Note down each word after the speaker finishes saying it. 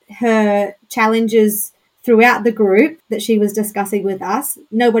her challenges throughout the group that she was discussing with us,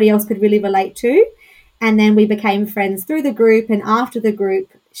 nobody else could really relate to. And then we became friends through the group. And after the group,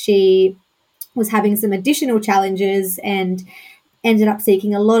 she was having some additional challenges and ended up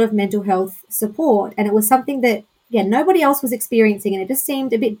seeking a lot of mental health support. And it was something that, nobody else was experiencing, and it just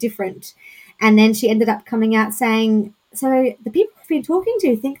seemed a bit different. And then she ended up coming out saying, so the people I've been talking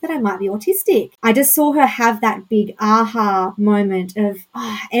to think that I might be autistic. I just saw her have that big aha moment of,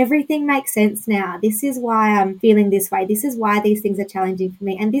 everything makes sense now. This is why I'm feeling this way. This is why these things are challenging for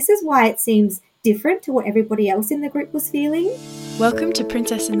me. And this is why it seems different to what everybody else in the group was feeling. Welcome to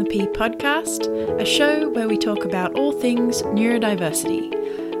Princess in the Pea podcast, a show where we talk about all things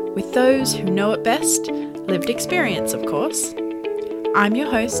neurodiversity, with those who know it best, lived experience, of course. I'm your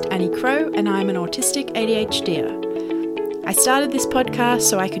host, Annie Crow, and I'm an autistic ADHDer. I started this podcast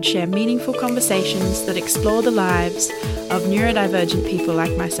so I could share meaningful conversations that explore the lives of neurodivergent people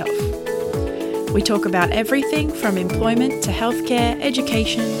like myself. We talk about everything from employment to healthcare,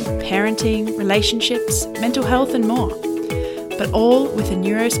 education, parenting, relationships, mental health and more, but all with a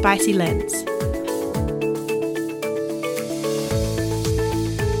neurospicy lens.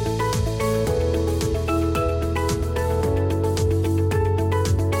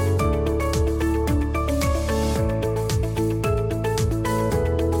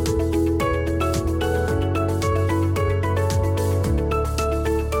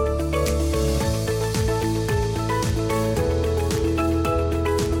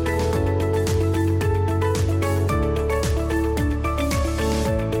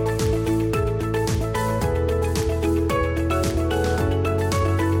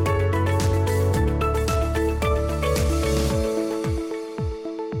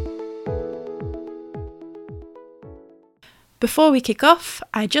 Before we kick off,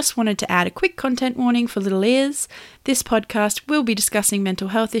 I just wanted to add a quick content warning for little ears. This podcast will be discussing mental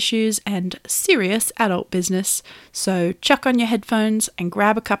health issues and serious adult business, so chuck on your headphones and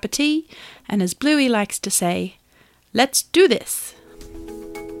grab a cup of tea, and as Bluey likes to say, let's do this!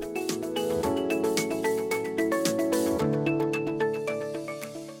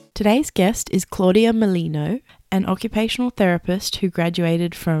 Today's guest is Claudia Molino, an occupational therapist who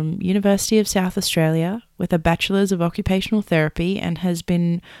graduated from University of South Australia with a Bachelor's of Occupational Therapy and has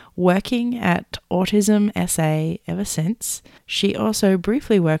been working at Autism SA ever since. She also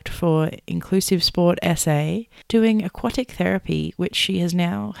briefly worked for Inclusive Sport SA, doing aquatic therapy, which she has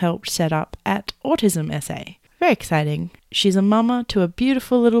now helped set up at Autism SA. Very exciting. She's a mama to a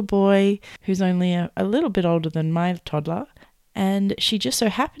beautiful little boy who's only a little bit older than my toddler, and she just so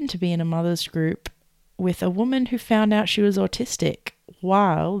happened to be in a mother's group with a woman who found out she was autistic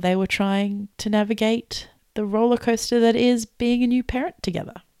while they were trying to navigate the roller coaster that is being a new parent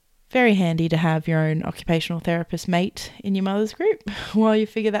together. Very handy to have your own occupational therapist mate in your mother's group while you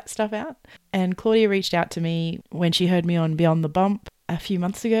figure that stuff out. And Claudia reached out to me when she heard me on Beyond the Bump a few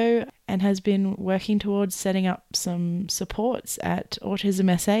months ago and has been working towards setting up some supports at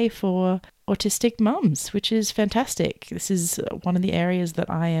Autism SA for autistic mums, which is fantastic. This is one of the areas that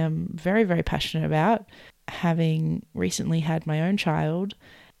I am very, very passionate about, having recently had my own child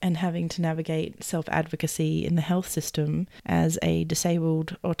and having to navigate self-advocacy in the health system as a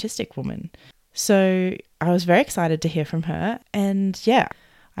disabled autistic woman. So I was very excited to hear from her. And yeah,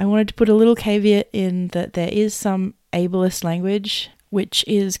 I wanted to put a little caveat in that there is some ableist language, which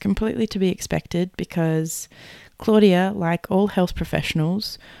is completely to be expected because Claudia, like all health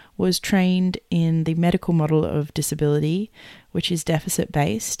professionals, was trained in the medical model of disability, which is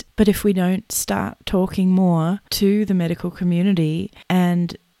deficit-based. But if we don't start talking more to the medical community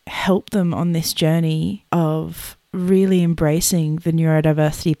and help them on this journey of really embracing the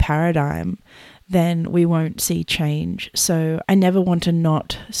neurodiversity paradigm, then we won't see change. So I never want to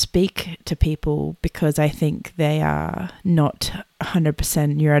not speak to people because I think they are not 100%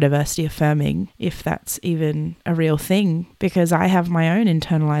 neurodiversity affirming, if that's even a real thing, because I have my own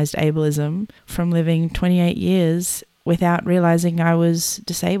internalized ableism from living 28 years without realizing I was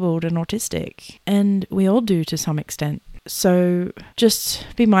disabled and autistic. And we all do to some extent. So just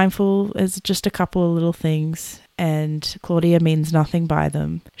be mindful. There's just a couple of little things, and Claudia means nothing by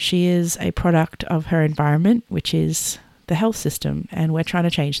them. She is a product of her environment, which is the health system, and we're trying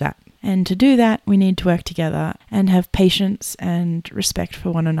to change that. And to do that, we need to work together and have patience and respect for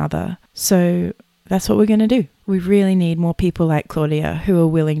one another. So that's what we're going to do. We really need more people like Claudia who are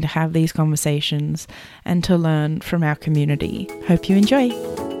willing to have these conversations and to learn from our community. Hope you enjoy.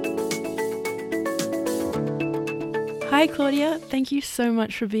 Hi, Claudia. Thank you so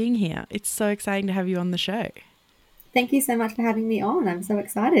much for being here. It's so exciting to have you on the show. Thank you so much for having me on. I'm so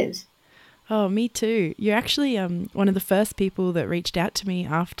excited. Oh, me too. You're actually one of the first people that reached out to me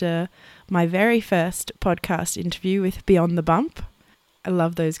after my very first podcast interview with Beyond the Bump. I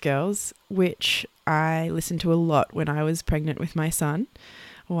love those girls, which I listened to a lot when I was pregnant with my son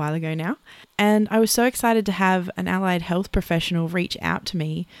a while ago now. And I was so excited to have an allied health professional reach out to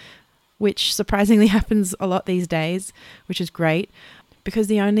me, which surprisingly happens a lot these days, which is great, because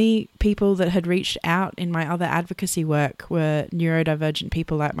the only people that had reached out in my other advocacy work were neurodivergent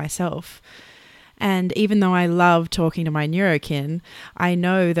people like myself. And even though I love talking to my neurokin, I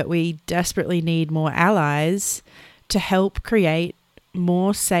know that we desperately need more allies to help create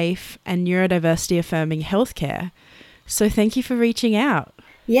more safe and neurodiversity affirming healthcare. So thank you for reaching out.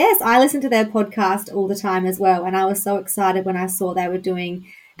 Yes, I listen to their podcast all the time as well. And I was so excited when I saw they were doing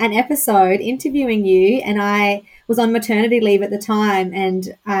an episode interviewing you. And I was on maternity leave at the time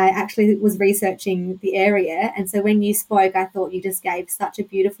and I actually was researching the area. And so when you spoke, I thought you just gave such a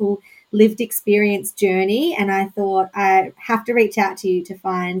beautiful lived experience journey. And I thought I have to reach out to you to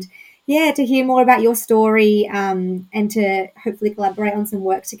find, to hear more about your story and to hopefully collaborate on some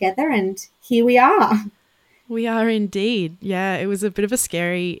work together. And here we are. We are indeed. Yeah, it was a bit of a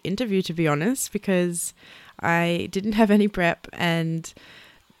scary interview, to be honest, because I didn't have any prep and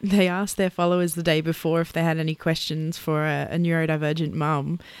they asked their followers the day before if they had any questions for a neurodivergent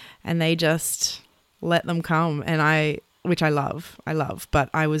mum, and they just let them come. And which I love, but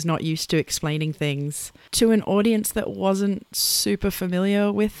I was not used to explaining things to an audience that wasn't super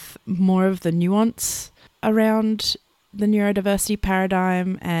familiar with more of the nuance around the neurodiversity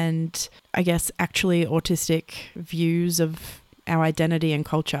paradigm and I guess actually autistic views of our identity and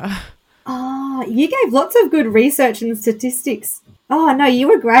culture. Oh, you gave lots of good research and statistics. Oh, no, you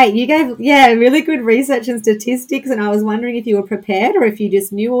were great. You gave, really good research and statistics. And I was wondering if you were prepared or if you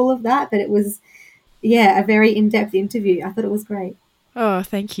just knew all of that. But it was, a very in-depth interview. I thought it was great. Oh,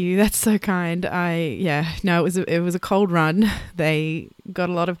 thank you. That's so kind. It was a cold run. They got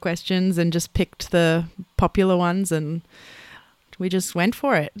a lot of questions and just picked the popular ones and we just went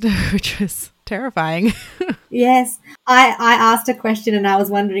for it, which was terrifying. Yes. I asked a question and I was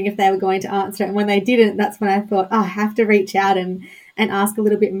wondering if they were going to answer it. And when they didn't, that's when I thought, I have to reach out and ask a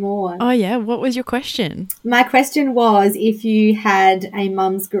little bit more. Oh, yeah. What was your question? My question was, if you had a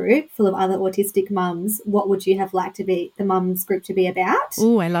mums group full of other autistic mums, what would you have liked the mums group to be about?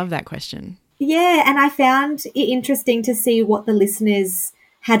 Oh, I love that question. Yeah, and I found it interesting to see what the listeners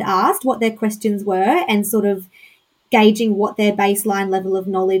had asked, what their questions were, and sort of gauging what their baseline level of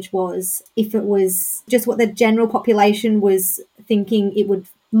knowledge was, if it was just what the general population was thinking it would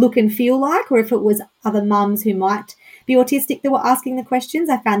look and feel like, or if it was other mums who might be autistic that were asking the questions.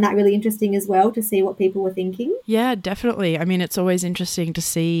 I found that really interesting as well, to see what people were thinking. Yeah, definitely. I mean, it's always interesting to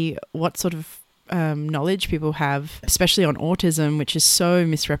see what sort of knowledge people have, especially on autism, which is so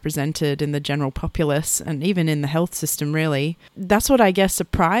misrepresented in the general populace and even in the health system, really. That's what I guess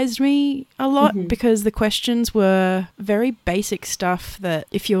surprised me a lot, because the questions were very basic stuff that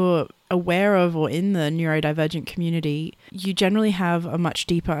if you're aware of or in the neurodivergent community, you generally have a much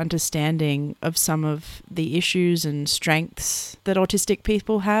deeper understanding of some of the issues and strengths that autistic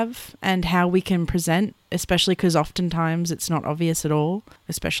people have and how we can present, especially because oftentimes it's not obvious at all,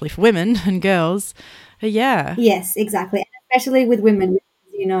 especially for women and girls. But yeah. Yes, exactly. Especially with women,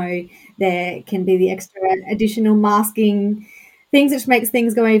 there can be the extra additional masking things which makes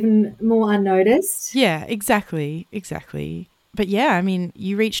things go even more unnoticed. Yeah, exactly. But yeah, I mean,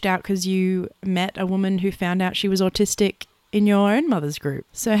 you reached out because you met a woman who found out she was autistic in your own mother's group.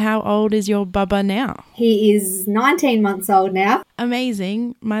 So how old is your bubba now? He is 19 months old now.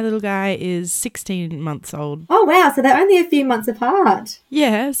 Amazing. My little guy is 16 months old. Oh, wow. So they're only a few months apart.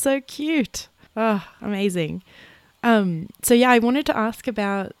 Yeah, so cute. Oh, amazing. So yeah, I wanted to ask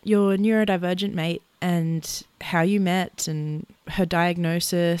about your neurodivergent mate and how you met and her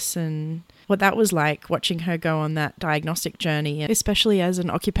diagnosis and what that was like, watching her go on that diagnostic journey, especially as an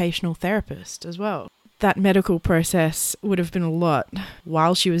occupational therapist as well. That medical process would have been a lot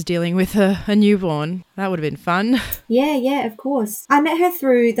while she was dealing with a newborn. That would have been fun. Yeah, of course. I met her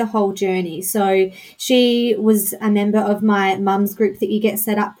through the whole journey. So she was a member of my mum's group that you get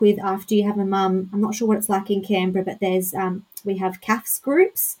set up with after you have a mum. I'm not sure what it's like in Canberra, but we have CAFS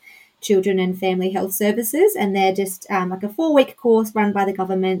groups, Children and Family Health Services, and they're just like a 4-week course run by the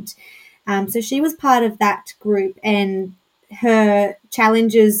government. So she was part of that group, and her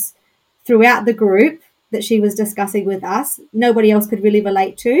challenges throughout the group that she was discussing with us, nobody else could really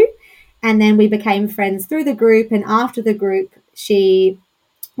relate to. And then we became friends through the group. And after the group, she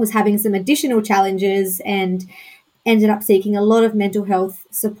was having some additional challenges and ended up seeking a lot of mental health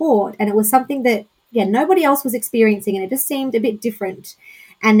support. And it was something that, nobody else was experiencing. And it just seemed a bit different.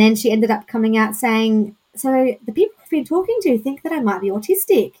 And then she ended up coming out saying, so the people I've been talking to think that I might be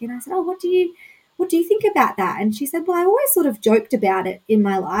autistic. And I said, oh, what do you think about that? And she said, well, I always sort of joked about it in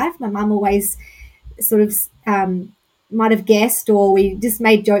my life. My mum always sort of might have guessed, or we just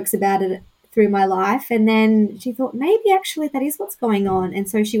made jokes about it through my life. And then she thought, maybe actually that is what's going on. And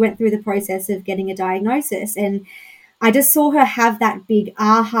so she went through the process of getting a diagnosis. And I just saw her have that big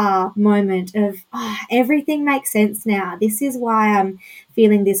aha moment of, oh, everything makes sense now. This is why I'm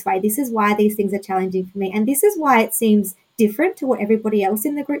feeling this way. This is why these things are challenging for me. And this is why it seems different to what everybody else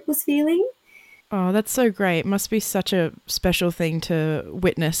in the group was feeling. Oh, that's so great. It must be such a special thing to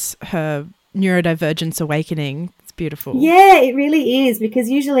witness her neurodivergence awakening. It's beautiful. Yeah, it really is, because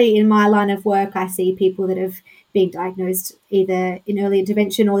usually in my line of work, I see people that have been diagnosed either in early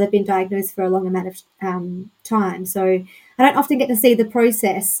intervention or they've been diagnosed for a long amount of time. So I don't often get to see the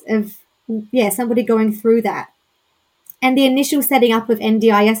process of, yeah, somebody going through that. And the initial setting up of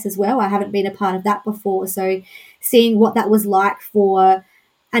NDIS as well. I haven't been a part of that before. So seeing what that was like for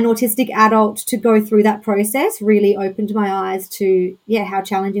an autistic adult to go through that process really opened my eyes to, yeah, how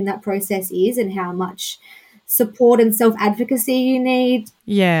challenging that process is and how much support and self-advocacy you need.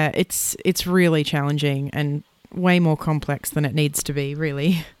 Yeah, it's really challenging and way more complex than it needs to be,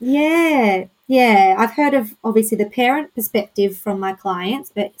 really. Yeah, yeah. I've heard of obviously the parent perspective from my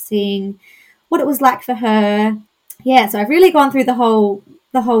clients, but seeing what it was like for her. Yeah, so I've really gone through the whole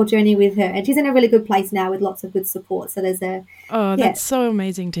journey with her, and she's in a really good place now with lots of good support. So there's a Oh, yeah, that's so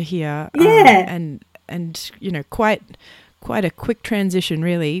amazing to hear. yeah, And you know, quite a quick transition,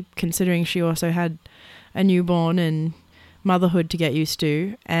 really, considering she also had a newborn and motherhood to get used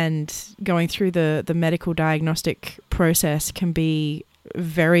to, and going through the medical diagnostic process can be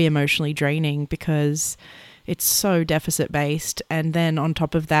very emotionally draining because it's so deficit based, and then on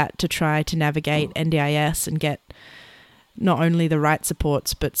top of that to try to navigate NDIS and get not only the right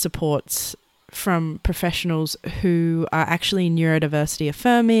supports but supports from professionals who are actually neurodiversity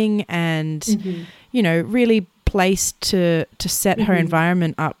affirming and you know, really placed to set her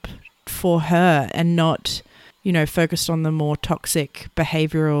environment up for her and not, you know, focused on the more toxic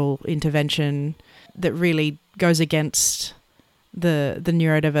behavioral intervention that really goes against the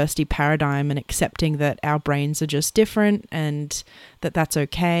neurodiversity paradigm, and accepting that our brains are just different and that that's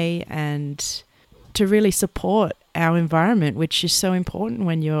okay, and to really support our environment, which is so important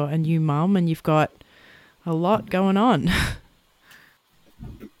when you're a new mum and you've got a lot going on.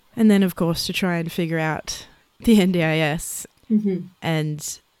 And then, of course, to try and figure out the NDIS.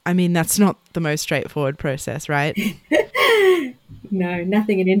 And I mean, that's not the most straightforward process, right? No,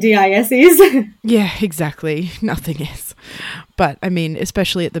 nothing in NDIS is. Yeah, exactly. Nothing is. But I mean,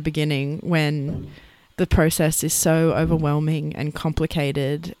 especially at the beginning when the process is so overwhelming and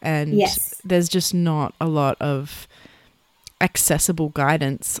complicated, and Yes. there's just not a lot of accessible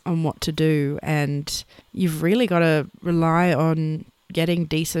guidance on what to do, and you've really got to rely on getting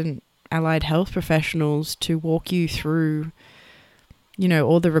decent allied health professionals to walk you through, you know,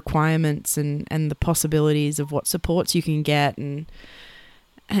 all the requirements and the possibilities of what supports you can get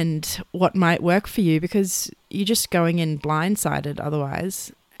and what might work for you, because you're just going in blindsided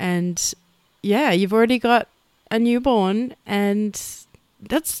otherwise. And yeah, you've already got a newborn and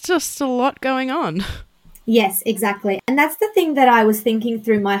that's just a lot going on. Yes, exactly. And that's the thing that I was thinking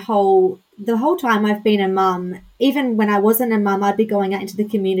through the whole time I've been a mum. Even when I wasn't a mum, I'd be going out into the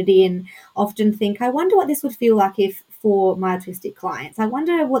community and often think, I wonder what this would feel like if for my autistic clients. I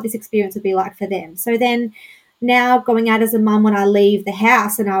wonder what this experience would be like for them. So then now going out as a mum when I leave the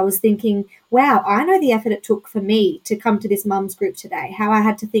house, and I was thinking, wow, I know the effort it took for me to come to this mums group today, how I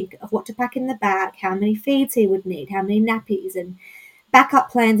had to think of what to pack in the bag, how many feeds he would need, how many nappies, and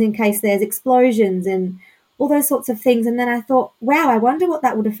backup plans in case there's explosions and all those sorts of things. And then I thought, wow, I wonder what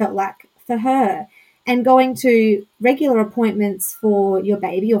that would have felt like for her. And going to regular appointments for your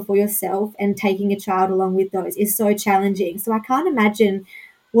baby or for yourself and taking a child along with those is so challenging. So I can't imagine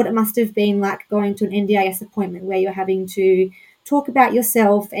what it must have been like going to an NDIS appointment where you're having to talk about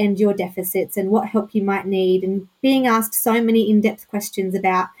yourself and your deficits and what help you might need, and being asked so many in-depth questions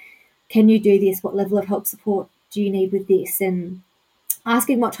about, can you do this? What level of help support do you need with this? And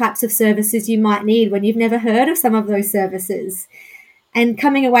asking what types of services you might need when you've never heard of some of those services, and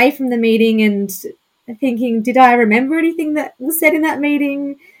coming away from the meeting and thinking, did I remember anything that was said in that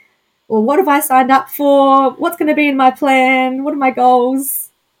meeting? Or what have I signed up for? What's going to be in my plan? What are my goals?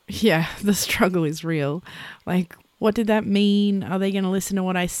 Yeah, the struggle is real. Like, what did that mean? Are they going to listen to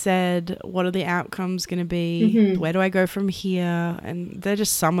what I said? What are the outcomes going to be? Where do I go from here? And they're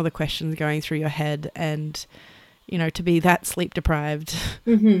just some of the questions going through your head. And, you know, to be that sleep deprived,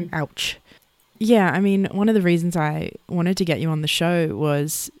 ouch. Yeah, I mean, one of the reasons I wanted to get you on the show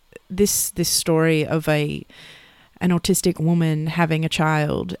was this story of an autistic woman having a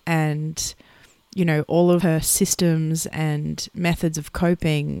child, and you know, all of her systems and methods of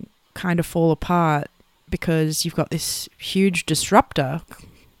coping kind of fall apart because you've got this huge disruptor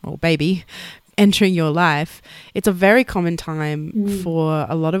or baby entering your life. It's a very common time for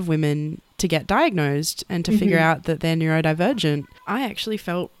a lot of women to get diagnosed and to figure out that they're neurodivergent. I actually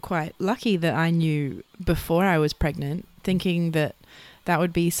felt quite lucky that I knew before I was pregnant, thinking that that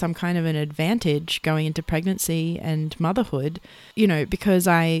would be some kind of an advantage going into pregnancy and motherhood, you know, because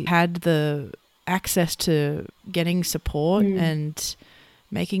I had the access to getting support and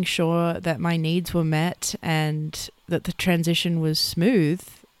making sure that my needs were met and that the transition was smooth.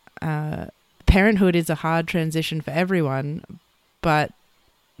 Parenthood is a hard transition for everyone, but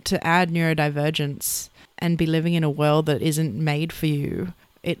to add neurodivergence and be living in a world that isn't made for you,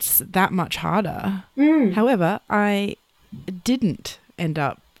 it's that much harder. However, I didn't end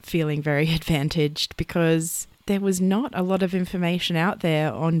up feeling very advantaged because there was not a lot of information out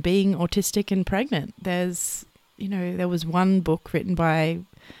there on being autistic and pregnant. There was one book written by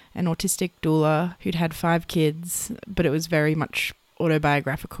an autistic doula who'd had 5 kids, but it was very much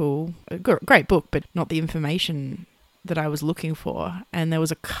autobiographical. A great book, but not the information that I was looking for. And there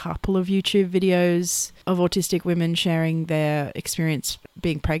was a couple of YouTube videos of autistic women sharing their experience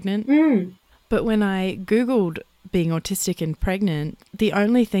being pregnant. But when I Googled being autistic and pregnant, the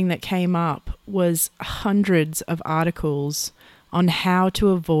only thing that came up was hundreds of articles on how to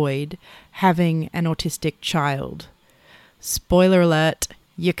avoid having an autistic child. Spoiler alert,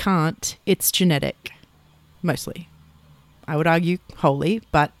 you can't. It's genetic. Mostly. I would argue wholly,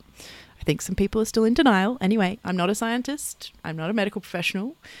 but I think some people are still in denial. Anyway, I'm not a scientist. I'm not a medical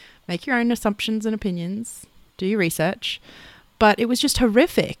professional. Make your own assumptions and opinions. Do your research. But it was just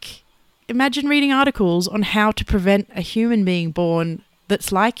horrific. Imagine reading articles on how to prevent a human being born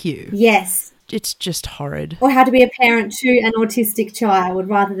that's like you. Yes. It's just horrid. Or how to be a parent to an autistic child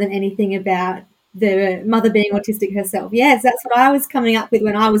rather than anything about the mother being autistic herself. Yes, that's what I was coming up with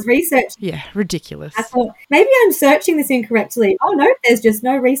when I was researching. Yeah, ridiculous. I thought, maybe I'm searching this incorrectly. Oh, no, there's just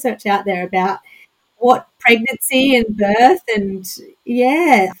no research out there about what pregnancy and birth and,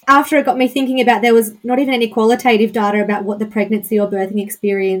 yeah. After it got me thinking about there was not even any qualitative data about what the pregnancy or birthing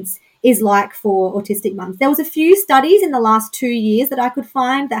experience is like for autistic mums. There was a few studies in the last 2 years that I could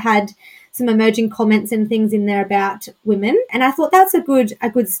find that had some emerging comments and things in there about women. And I thought that's a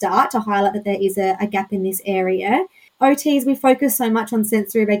good start to highlight that there is a gap in this area. OTs, we focus so much on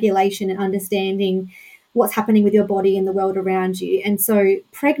sensory regulation and understanding what's happening with your body and the world around you. And so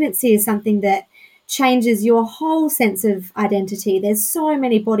pregnancy is something that changes your whole sense of identity. There's so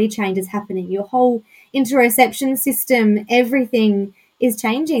many body changes happening. Your whole interoception system, everything is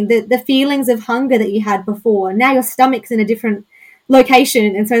changing. The feelings of hunger that you had before, now your stomach's in a different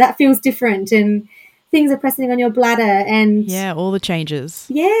location, and so that feels different, and things are pressing on your bladder, and yeah, all the changes.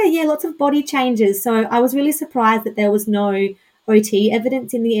 Yeah, lots of body changes. So I was really surprised that there was no OT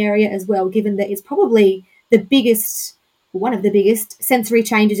evidence in the area as well, given that it's probably one of the biggest sensory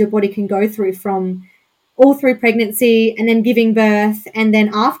changes your body can go through, from all through pregnancy and then giving birth, and then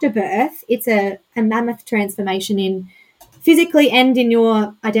after birth it's a mammoth transformation in physically and in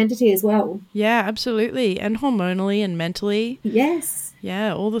your identity as well. Yeah, absolutely. And hormonally and mentally. Yes.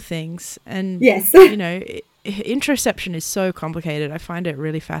 Yeah, all the things. And, yes. you know, interoception is so complicated. I find it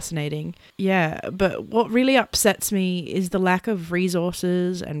really fascinating. Yeah, but what really upsets me is the lack of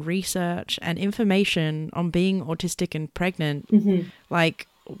resources and research and information on being autistic and pregnant. Like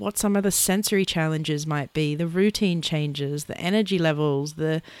what some of the sensory challenges might be, the routine changes, the energy levels,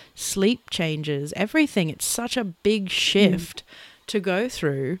 the sleep changes, everything. It's such a big shift to go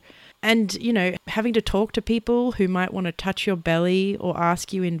through. And, you know, having to talk to people who might want to touch your belly or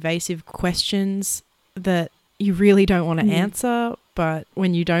ask you invasive questions that you really don't want to answer, but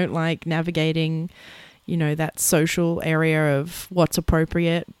when you don't like navigating, you know, that social area of what's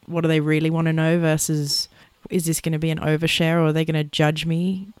appropriate, what do they really want to know versus is this going to be an overshare, or are they going to judge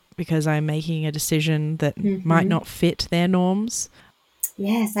me because I'm making a decision that might not fit their norms?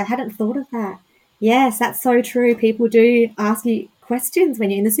 Yes, I hadn't thought of that. Yes, that's so true. People do ask you questions when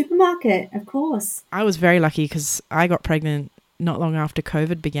you're in the supermarket, of course. I was very lucky because I got pregnant not long after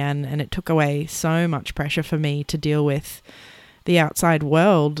COVID began, and it took away so much pressure for me to deal with the outside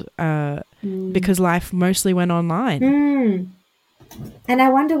world because life mostly went online. And I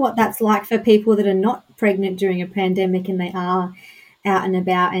wonder what that's like for people that are not pregnant during a pandemic and they are out and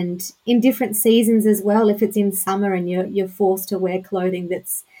about and in different seasons as well. If it's in summer and you're forced to wear clothing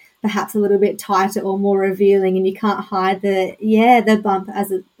that's perhaps a little bit tighter or more revealing, and you can't hide the bump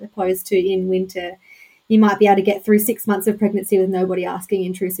as opposed to in winter. You might be able to get through 6 months of pregnancy with nobody asking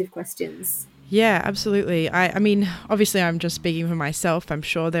intrusive questions. Yeah, absolutely. I mean, obviously, I'm just speaking for myself. I'm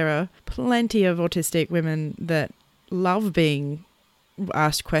sure there are plenty of autistic women that love being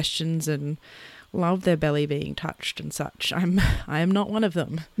asked questions and love their belly being touched and such. I am not one of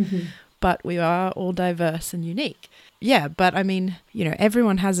them. Mm-hmm. But we are all diverse and unique. Yeah, but I mean,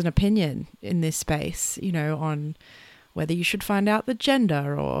 everyone has an opinion in this space, on whether you should find out the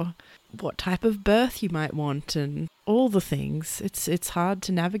gender or what type of birth you might want and all the things. It's hard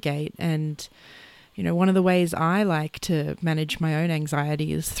to navigate, and one of the ways I like to manage my own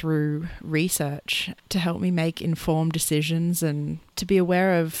anxiety is through research to help me make informed decisions and to be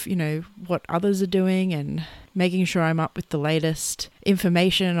aware of, what others are doing and making sure I'm up with the latest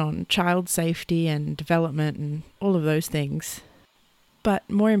information on child safety and development and all of those things. But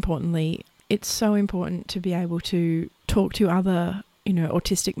more importantly, it's so important to be able to talk to other,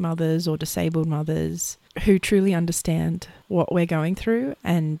 autistic mothers or disabled mothers who truly understand what we're going through.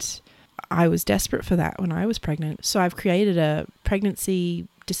 And I was desperate for that when I was pregnant. So I've created a pregnancy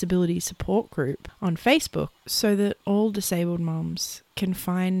disability support group on Facebook so that all disabled moms can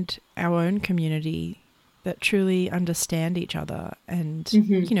find our own community that truly understand each other and,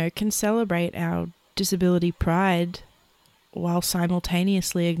 can celebrate our disability pride while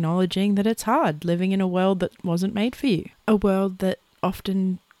simultaneously acknowledging that it's hard living in a world that wasn't made for you, a world that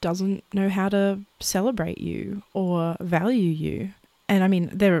often doesn't know how to celebrate you or value you. And I mean,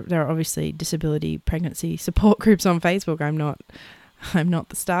 there are obviously disability pregnancy support groups on Facebook. I'm not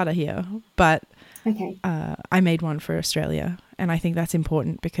the starter here, but Okay. I made one for Australia, and I think that's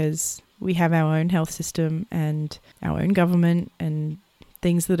important because we have our own health system and our own government and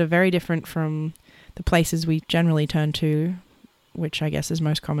things that are very different from the places we generally turn to, which I guess is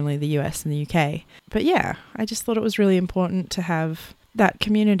most commonly the US and the UK. But yeah, I just thought it was really important to have that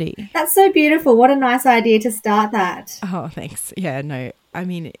community. That's so beautiful. What a nice idea to start that. Oh, thanks. Yeah, no, I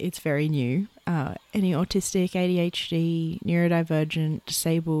mean, it's very new. Any autistic, ADHD, neurodivergent,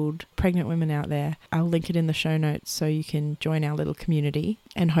 disabled, pregnant women out there, I'll link it in the show notes so you can join our little community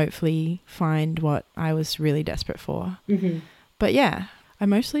and hopefully find what I was really desperate for. Mm-hmm. But yeah, I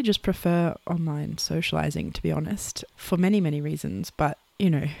mostly just prefer online socializing, to be honest, for many, many reasons. But,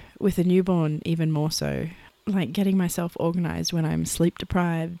 with a newborn, even more so. Like getting myself organized when I'm sleep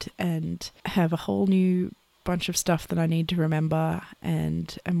deprived and have a whole new bunch of stuff that I need to remember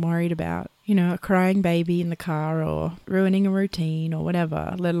and am worried about, a crying baby in the car or ruining a routine or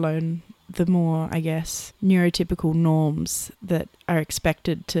whatever, let alone the more, I guess, neurotypical norms that are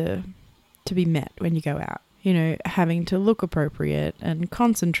expected to be met when you go out. Having to look appropriate and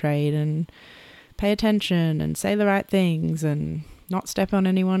concentrate and pay attention and say the right things and not step on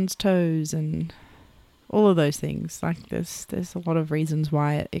anyone's toes and all of those things. Like there's a lot of reasons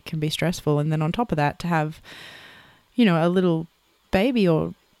why it can be stressful. And then on top of that, to have, a little baby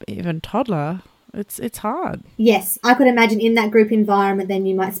or even toddler, it's hard. Yes, I could imagine in that group environment, then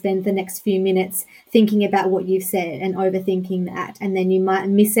you might spend the next few minutes thinking about what you've said and overthinking that. And then you might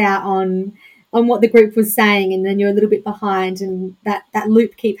miss out on what the group was saying, and then you're a little bit behind, and that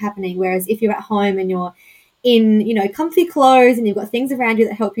loop keep happening. Whereas if you're at home and you're in, comfy clothes and you've got things around you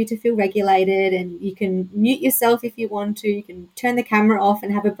that help you to feel regulated, and you can mute yourself if you want to, you can turn the camera off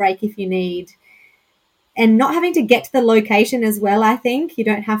and have a break if you need. And not having to get to the location as well, I think. You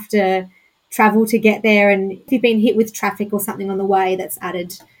don't have to travel to get there, and if you've been hit with traffic or something on the way, that's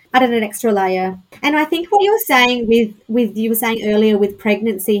added an extra layer. And I think what you were saying with you were saying earlier with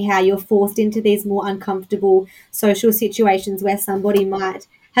pregnancy, how you're forced into these more uncomfortable social situations where somebody might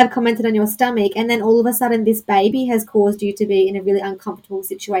have commented on your stomach, and then all of a sudden this baby has caused you to be in a really uncomfortable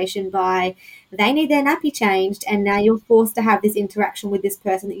situation by they need their nappy changed, and now you're forced to have this interaction with this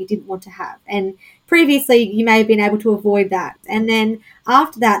person that you didn't want to have. And previously you may have been able to avoid that, and then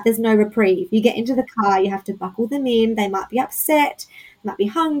after that there's no reprieve. You get into the car, you have to buckle them in, they might be upset, might be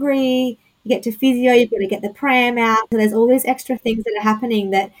hungry, you get to physio, you've got to get the pram out. So there's all these extra things that are happening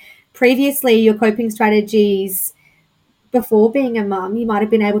that previously your coping strategies before being a mum, you might have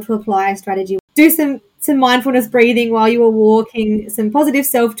been able to apply a strategy, do some mindfulness breathing while you were walking, some positive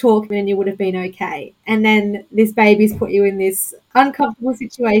self-talk, and you would have been okay. And then this baby's put you in this uncomfortable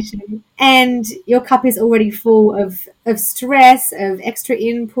situation, and your cup is already full of stress, of extra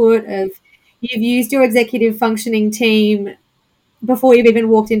input, of you've used your executive functioning team before you've even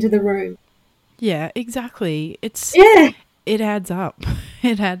walked into the room. Yeah, exactly. It adds up.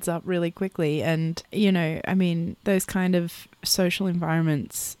 It adds up really quickly. And, I mean, those kind of social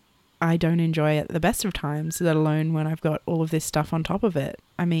environments I don't enjoy at the best of times, let alone when I've got all of this stuff on top of it.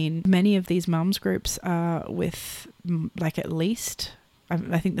 I mean, many of these mums groups are with like at least,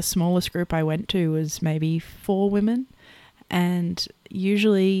 I think the smallest group I went to was maybe 4 women. And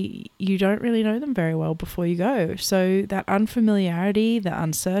usually you don't really know them very well before you go. So that unfamiliarity, the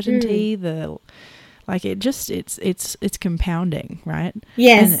uncertainty, it's compounding, right?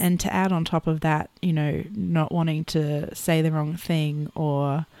 Yes. And to add on top of that, you know, not wanting to say the wrong thing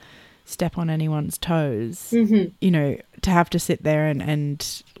or step on anyone's toes, you know, to have to sit there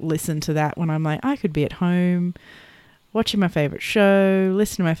and listen to that when I'm like, I could be at home watching my favorite show,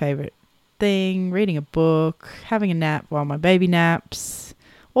 listening to my favorite thing, reading a book, having a nap while my baby naps,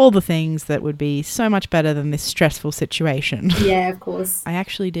 all the things that would be so much better than this stressful situation. Yeah, of course. I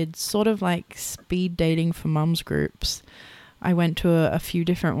actually did sort of like speed dating for mums groups. I went to a few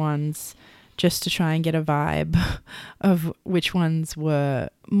different ones just to try and get a vibe of which ones were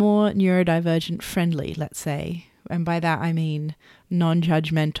more neurodivergent friendly, let's say. And by that I mean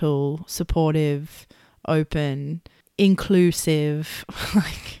non-judgmental, supportive, open, inclusive,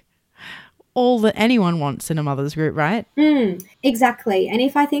 like all that anyone wants in a mother's group, right? Exactly. And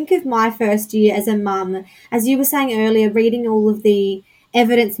if I think of my first year as a mum, as you were saying earlier, reading all of the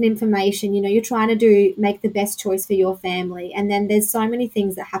evidence and information, you know, you're trying to make the best choice for your family. And then there's so many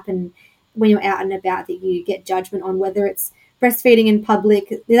things that happen when you're out and about that you get judgment on, whether it's breastfeeding in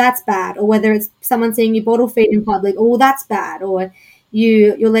public, that's bad, or whether it's someone seeing you bottle feed in public, oh, that's bad, or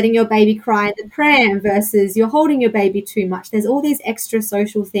you're letting your baby cry in the pram versus you're holding your baby too much. There's all these extra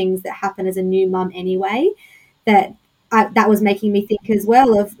social things that happen as a new mum anyway that was making me think as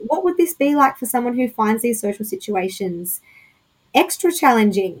well of what would this be like for someone who finds these social situations extra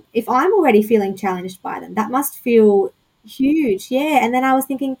challenging. If I'm already feeling challenged by them, that must feel huge. Yeah. And then I was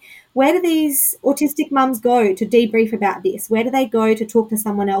thinking, where do these autistic mums go to debrief about this? Where do they go to talk to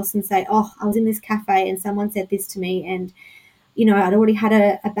someone else and say, oh, I was in this cafe and someone said this to me, and you know, I'd already had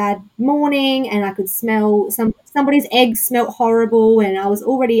a bad morning and I could smell somebody's eggs smelt horrible and I was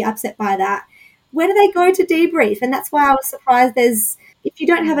already upset by that. Where do they go to debrief? And that's why I was surprised if you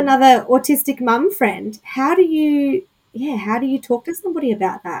don't have another autistic mum friend, how do you talk to somebody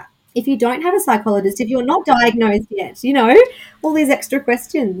about that? If you don't have a psychologist, if you're not diagnosed yet, you know, all these extra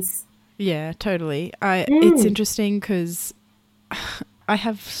questions. Yeah, totally. It's interesting because I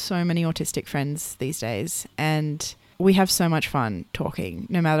have so many autistic friends these days, and we have so much fun talking,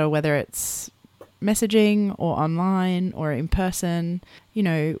 no matter whether it's messaging or online or in person. You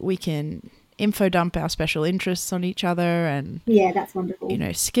know, we can info dump our special interests on each other and, yeah, that's wonderful. You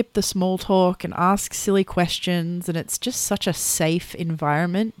know, skip the small talk and ask silly questions. And it's just such a safe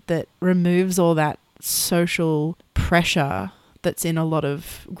environment that removes all that social pressure that's in a lot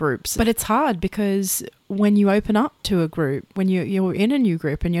of groups. But it's hard because when you open up to a group, when you're in a new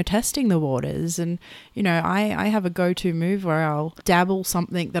group and you're testing the waters, and, you know, I have a go-to move where I'll dabble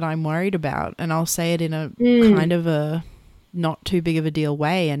something that I'm worried about and I'll say it in a kind of a not too big of a deal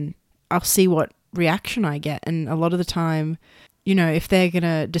way, and I'll see what reaction I get. And a lot of the time, you know, if they're going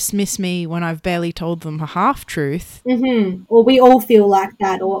to dismiss me when I've barely told them a half-truth. Or we all feel like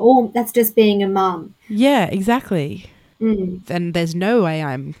that, or that's just being a mum. Yeah, exactly. Then there's no way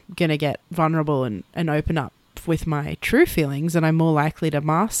I'm going to get vulnerable and open up with my true feelings, and I'm more likely to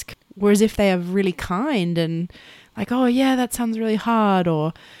mask. Whereas if they are really kind and like, oh yeah, that sounds really hard,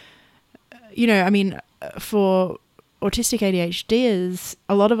 or, you know, I mean, for autistic ADHDers,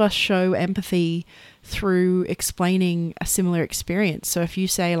 a lot of us show empathy through explaining a similar experience. So if you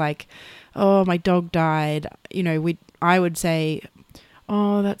say like, oh, my dog died, you know, I would say,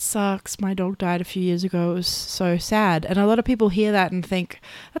 oh, that sucks, my dog died a few years ago, it was so sad. And a lot of people hear that and think,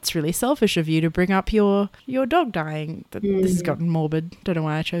 that's really selfish of you to bring up your dog dying. This has gotten morbid. Don't know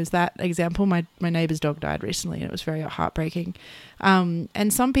why I chose that example. My neighbour's dog died recently and it was very heartbreaking.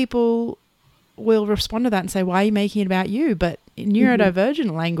 And some people will respond to that and say, why are you making it about you? But in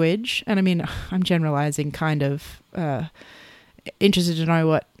neurodivergent language, and I mean, I'm generalizing, kind of interested to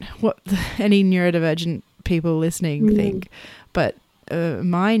know what any neurodivergent people listening think. But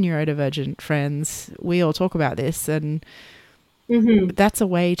my neurodivergent friends, we all talk about this, and that's a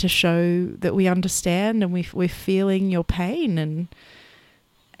way to show that we understand and we're feeling your pain.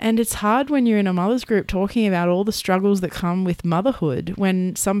 And it's hard when you're in a mother's group talking about all the struggles that come with motherhood,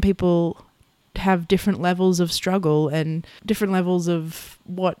 when some people have different levels of struggle and different levels of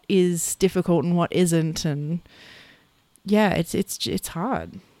what is difficult and what isn't. And yeah, it's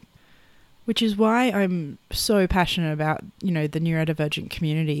hard. Which is why I'm so passionate about, you know, the neurodivergent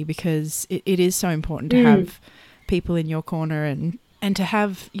community, because it is so important to have people in your corner and to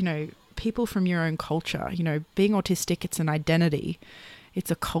have, you know, people from your own culture. You know, being autistic, it's an identity. It's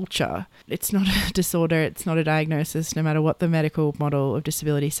a culture. It's not a disorder. It's not a diagnosis, no matter what the medical model of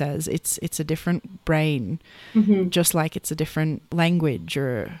disability says. It's a different brain, just like it's a different language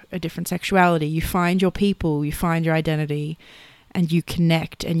or a different sexuality. You find your people, you find your identity, and you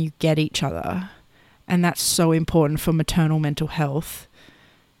connect and you get each other. And that's so important for maternal mental health.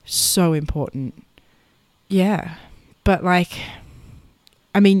 So important. Yeah. But like,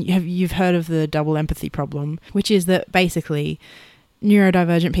 I mean, you've heard of the double empathy problem, which is that basically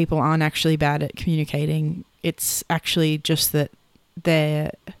neurodivergent people aren't actually bad at communicating. It's actually just that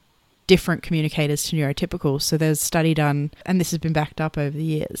they're different communicators to neurotypicals. So there's a study done, and this has been backed up over the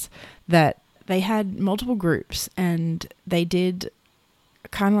years, that they had multiple groups and they did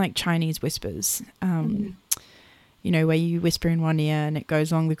kind of like Chinese whispers, you know, where you whisper in one ear and it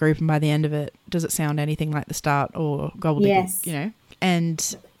goes along the group, and by the end of it, does it sound anything like the start or gobbledygook, Yes. you know?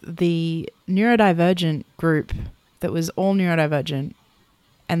 And the neurodivergent group that was all neurodivergent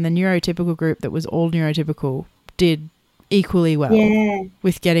and the neurotypical group that was all neurotypical did equally well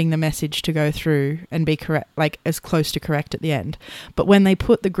with getting the message to go through and be correct, like as close to correct at the end. But when they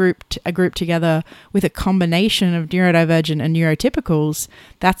put a group together with a combination of neurodivergent and neurotypicals,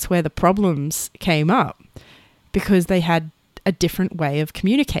 that's where the problems came up, because they had a different way of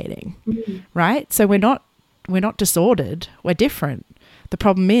communicating, right? So we're not disordered, we're different. The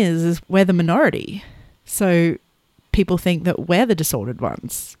problem is we're the minority. So people think that we're the disordered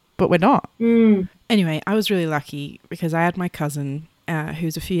ones, but we're not. Anyway, I was really lucky because I had my cousin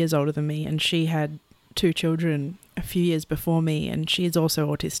who's a few years older than me, and she had 2 children a few years before me, and she is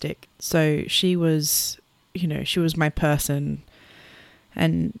also autistic. So she was, you know, she was my person,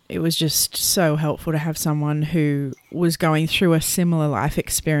 and it was just so helpful to have someone who was going through a similar life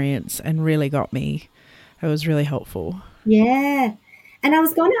experience and really got me. It was really helpful. Yeah. And I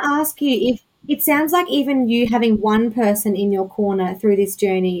was going to ask you, if it sounds like even you having one person in your corner through this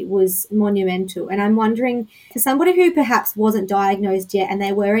journey was monumental. And I'm wondering, for somebody who perhaps wasn't diagnosed yet and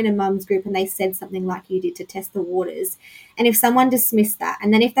they were in a mum's group and they said something like you did to test the waters, and if someone dismissed that,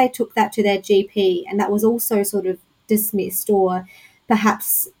 and then if they took that to their GP and that was also sort of dismissed or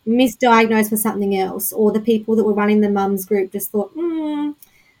perhaps misdiagnosed for something else, or the people that were running the mum's group just thought,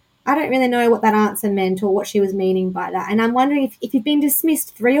 I don't really know what that answer meant or what she was meaning by that. And I'm wondering if you've been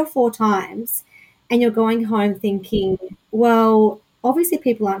dismissed 3 or 4 times and you're going home thinking, well, obviously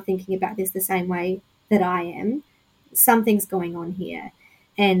people aren't thinking about this the same way that I am. Something's going on here.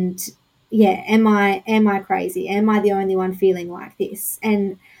 And yeah, am I crazy? Am I the only one feeling like this?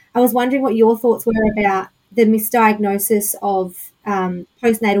 And I was wondering what your thoughts were about the misdiagnosis of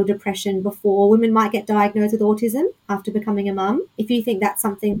postnatal depression before women might get diagnosed with autism after becoming a mum, if you think that's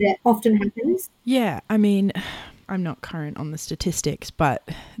something that often happens. Yeah, I mean, I'm not current on the statistics, but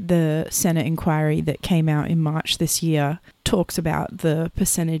the Senate inquiry that came out in March this year talks about the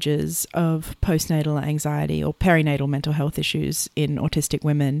percentages of postnatal anxiety or perinatal mental health issues in autistic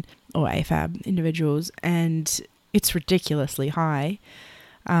women or AFAB individuals, and it's ridiculously high.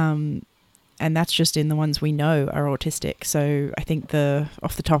 And that's just in the ones we know are autistic. So I think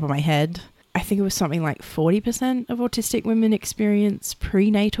off the top of my head, I think it was something like 40% of autistic women experience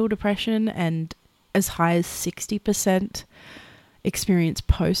prenatal depression, and as high as 60% experience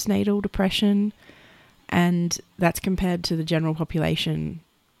postnatal depression. And that's compared to the general population,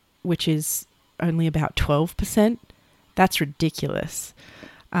 which is only about 12%. That's ridiculous.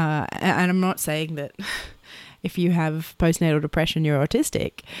 And I'm not saying that if you have postnatal depression, you're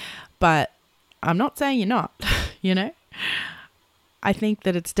autistic, but I'm not saying you're not, you know? I think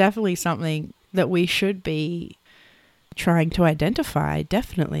that it's definitely something that we should be trying to identify,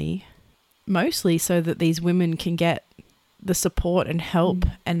 definitely, mostly so that these women can get the support and help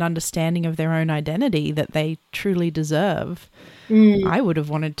and understanding of their own identity that they truly deserve. I would have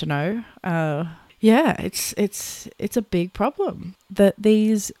wanted to know. Yeah, it's a big problem that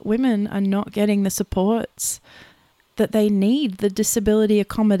these women are not getting the supports that they need, the disability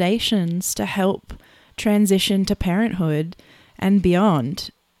accommodations to help transition to parenthood and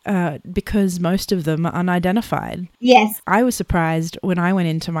beyond, because most of them are unidentified. Yes. I was surprised when I went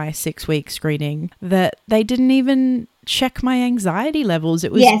into my 6-week screening that they didn't even check my anxiety levels.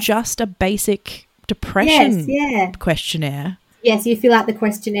 It was just a basic depression questionnaire. Yes, you fill out the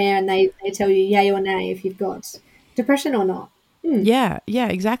questionnaire and they tell you yay or nay if you've got depression or not. Yeah,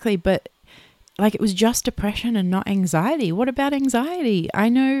 exactly. But like, it was just depression and not anxiety. What about anxiety? I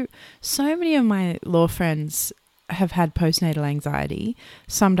know so many of my law friends have had postnatal anxiety,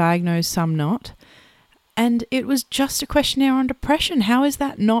 some diagnosed, some not. And it was just a questionnaire on depression. How is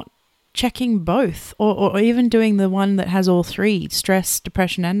that not checking both or even doing the one that has all 3, stress,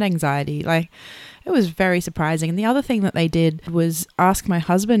 depression and anxiety? Like, it was very surprising. And the other thing that they did was ask my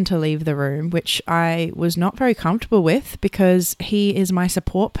husband to leave the room, which I was not very comfortable with because he is my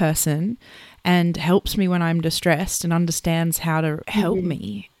support person and helps me when I'm distressed and understands how to help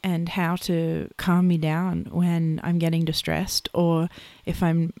me and how to calm me down when I'm getting distressed or if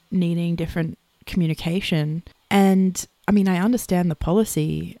I'm needing different communication. And I mean, I understand the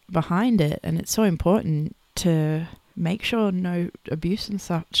policy behind it, and it's so important to make sure no abuse and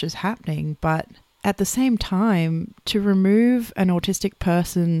such is happening. But at the same time, to remove an autistic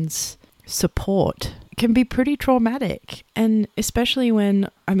person's support can be pretty traumatic. And especially when,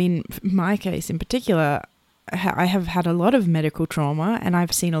 I mean, my case in particular, I have had a lot of medical trauma, and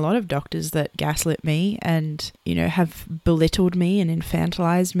I've seen a lot of doctors that gaslit me and, you know, have belittled me and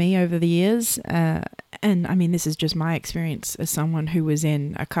infantilized me over the years. And I mean, this is just my experience as someone who was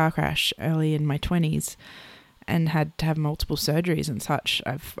in a car crash early in my 20s and had to have multiple surgeries and such.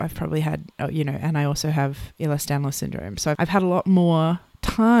 I've probably had, you know, and I also have Ehlers-Danlos syndrome. So I've had a lot more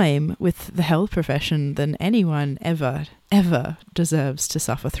time with the health profession than anyone ever deserves to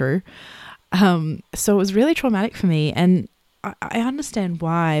suffer through. So it was really traumatic for me, and I understand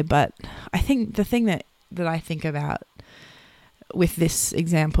why, but I think the thing that I think about with this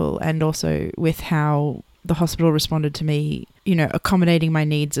example, and also with how the hospital responded to me, you know, accommodating my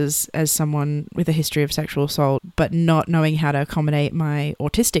needs as someone with a history of sexual assault, but not knowing how to accommodate my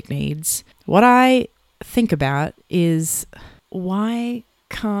autistic needs, what I think about is, why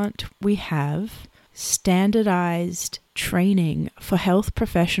can't we have standardized training for health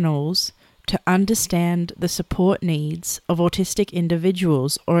professionals to understand the support needs of autistic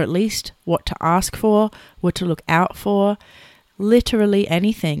individuals, or at least what to ask for, what to look out for, literally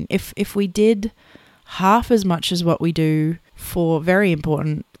anything. If we did half as much as what we do for very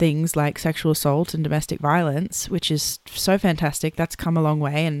important things like sexual assault and domestic violence, which is so fantastic, that's come a long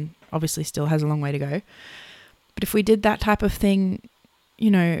way and obviously still has a long way to go. But if we did that type of thing,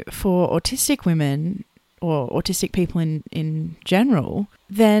 you know, for autistic women or autistic people in general,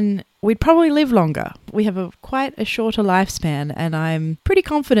 then we'd probably live longer. We have quite a shorter lifespan, and I'm pretty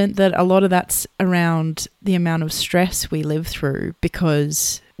confident that a lot of that's around the amount of stress we live through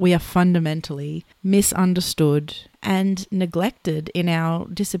because we are fundamentally misunderstood and neglected in our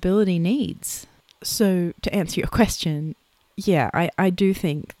disability needs. So to answer your question, yeah, I do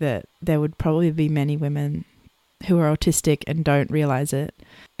think that there would probably be many women who are autistic and don't realize it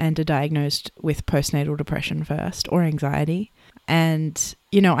and are diagnosed with postnatal depression first or anxiety. And,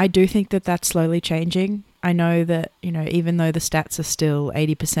 you know, I do think that that's slowly changing. I know that, you know, even though the stats are still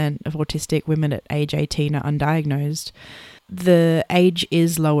 80% of autistic women at age 18 are undiagnosed, the age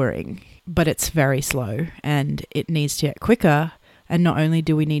is lowering, but it's very slow and it needs to get quicker. And not only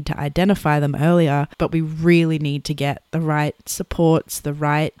do we need to identify them earlier, but we really need to get the right supports, the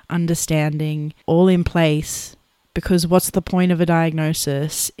right understanding all in place, because what's the point of a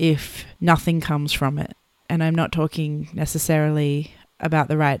diagnosis if nothing comes from it? And I'm not talking necessarily about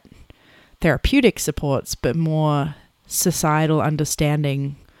the right therapeutic supports, but more societal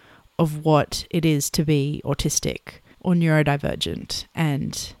understanding of what it is to be autistic or neurodivergent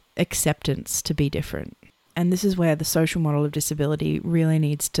and acceptance to be different. And this is where the social model of disability really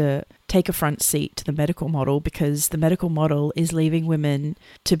needs to take a front seat to the medical model, because the medical model is leaving women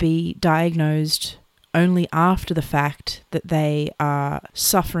to be diagnosed only after the fact that they are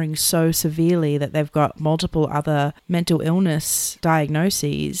suffering so severely that they've got multiple other mental illness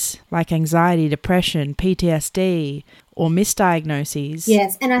diagnoses like anxiety, depression, PTSD, or misdiagnoses.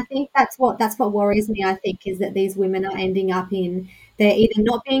 Yes, and I think that's what worries me, I think, is that these women are ending up they're either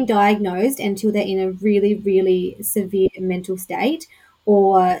not being diagnosed until they're in a really, really severe mental state,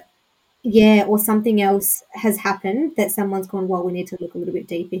 or or something else has happened that someone's gone, well, we need to look a little bit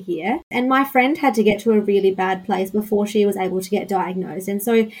deeper here. And my friend had to get to a really bad place before she was able to get diagnosed. And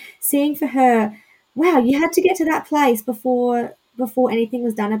so seeing for her, wow, you had to get to that place before anything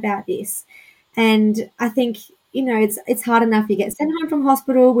was done about this. And I think, you know, it's hard enough. You get sent home from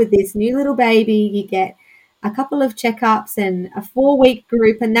hospital with this new little baby, you get a couple of checkups and a 4-week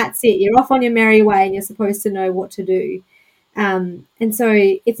group, and that's it. You're off on your merry way and you're supposed to know what to do. And so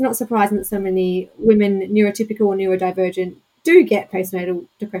it's not surprising that so many women, neurotypical or neurodivergent, do get postnatal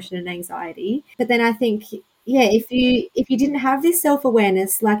depression and anxiety. But then I think, if you didn't have this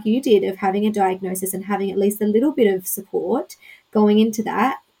self-awareness like you did of having a diagnosis and having at least a little bit of support going into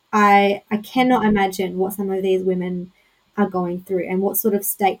that, I cannot imagine what some of these women are going through and what sort of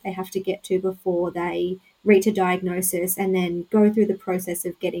state they have to get to before they reach a diagnosis and then go through the process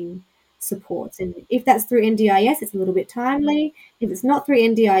of getting supports. And if that's through NDIS, it's a little bit timely. If it's not through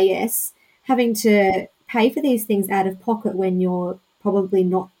NDIS, having to pay for these things out of pocket when you're probably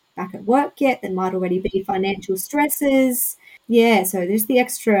not back at work yet. There might already be financial stresses. Yeah, so there's the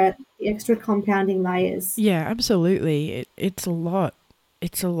extra compounding layers. Yeah, absolutely. It's a lot.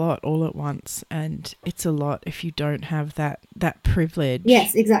 It's a lot all at once, and it's a lot if you don't have that privilege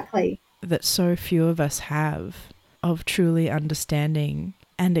Yes, exactly. that so few of us have of truly understanding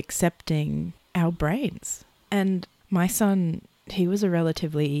and accepting our brains. And my son, he was a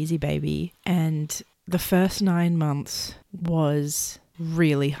relatively easy baby, and the first 9 months was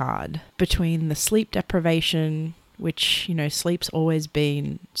really hard between the sleep deprivation, which, sleep's always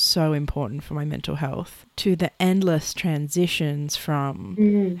been so important for my mental health, to the endless transitions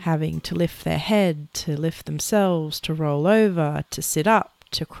from having to lift their head, to lift themselves, to roll over, to sit up,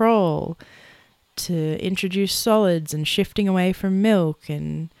 to crawl, to introduce solids and shifting away from milk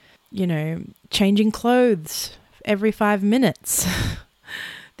and, changing clothes every 5 minutes.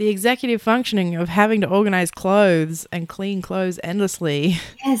 The executive functioning of having to organize clothes and clean clothes endlessly.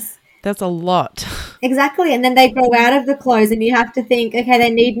 Yes, That's a lot. exactly. And then they grow out of the clothes, and you have to think, okay,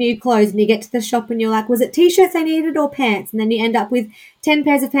 they need new clothes. And you get to the shop and you're like, was it t-shirts they needed or pants? And then you end up with 10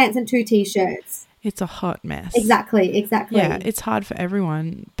 pairs of pants and 2 t-shirts. It's a hot mess. Exactly, Yeah, exactly. it's hard for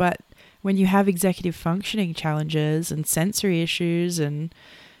everyone. But when you have executive functioning challenges and sensory issues and,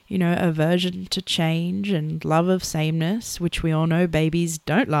 aversion to change and love of sameness, which we all know babies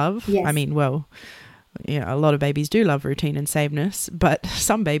don't love. Yes. I mean, well, a lot of babies do love routine and sameness, but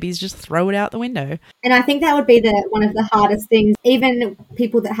some babies just throw it out the window. And I think that would be one of the hardest things, even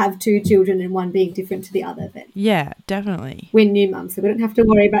people that have 2 children and one being different to the other. But Yeah, definitely. we're new mums, so we don't have to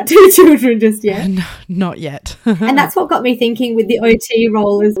worry about 2 children just yet. No, not yet. And that's what got me thinking with the OT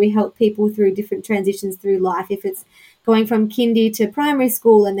role is we help people through different transitions through life. If it's going from kindy to primary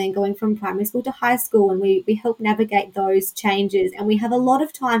school and then going from primary school to high school, and we help navigate those changes, and we have a lot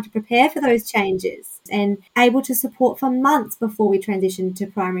of time to prepare for those changes and able to support for months before we transition to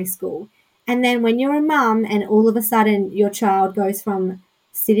primary school. And then when you're a mum and all of a sudden your child goes from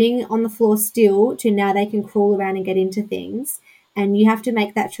sitting on the floor still to now they can crawl around and get into things, and you have to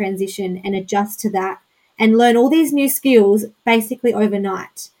make that transition and adjust to that and learn all these new skills basically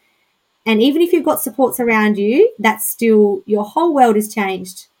overnight. And even if you've got supports around you, that's still your whole world has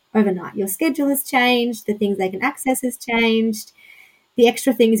changed overnight. Your schedule has changed, the things they can access has changed, the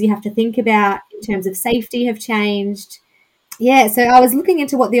extra things you have to think about in terms of safety have changed. Yeah, so I was looking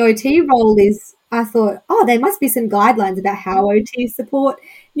into what the OT role is. I thought, oh, there must be some guidelines about how OTs support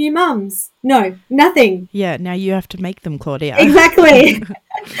new mums. No, nothing. Yeah, now you have to make them, Claudia. Exactly.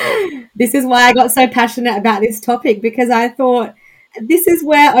 This is why I got so passionate about this topic, because I thought this is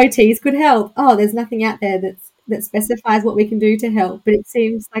where OTs could help. Oh, there's nothing out there that specifies what we can do to help, but it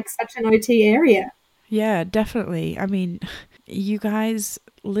seems like such an OT area. Yeah, definitely. I mean, you guys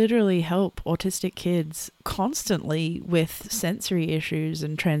literally help autistic kids constantly with sensory issues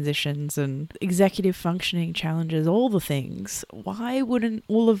and transitions and executive functioning challenges, all the things. Why wouldn't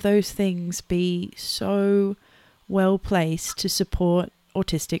all of those things be so well placed to support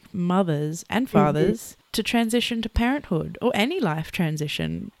autistic mothers and fathers to transition to parenthood or any life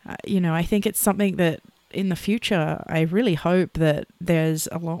transition? I think it's something that in the future, I really hope that there's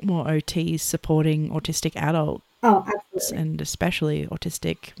a lot more OTs supporting autistic adults. Oh, absolutely. And especially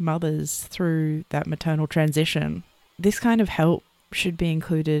autistic mothers through that maternal transition. This kind of help should be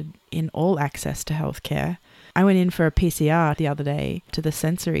included in all access to healthcare. I went in for a PCR the other day to the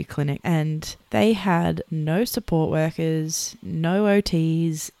sensory clinic, and they had no support workers, no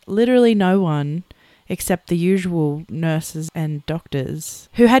OTs, literally no one except the usual nurses and doctors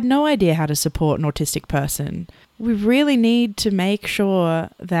who had no idea how to support an autistic person. We really need to make sure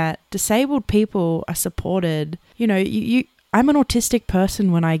that disabled people are supported. I'm an autistic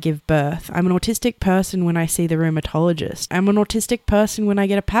person when I give birth. I'm an autistic person when I see the rheumatologist. I'm an autistic person when I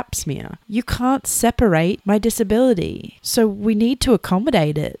get a pap smear. You can't separate my disability. So we need to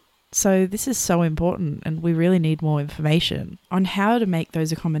accommodate it. So this is so important, and we really need more information on how to make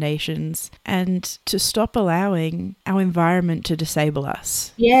those accommodations and to stop allowing our environment to disable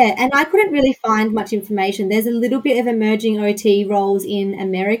us. Yeah, and I couldn't really find much information. There's a little bit of emerging OT roles in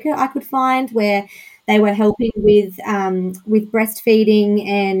America I could find where they were helping with breastfeeding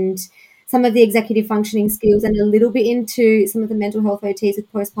and some of the executive functioning skills, and a little bit into some of the mental health OTs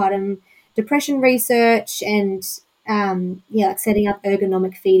with postpartum depression research and like setting up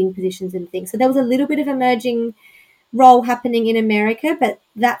ergonomic feeding positions and things. So there was a little bit of emerging role happening in America, but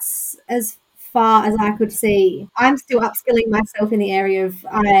that's as far as I could see. I'm still upskilling myself in the area of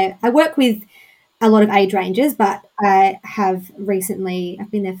I work with a lot of age ranges, but I've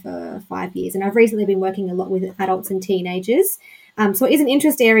been there for 5 years, and I've recently been working a lot with adults and teenagers. So it is an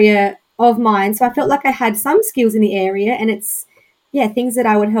interest area of mine. So I felt like I had some skills in the area, and it's yeah, things that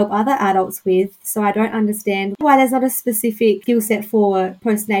I would help other adults with. So I don't understand why there's not a specific skill set for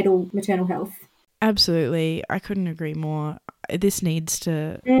postnatal maternal health. Absolutely. I couldn't agree more. This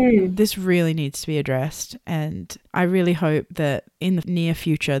really needs to be addressed, and I really hope that in the near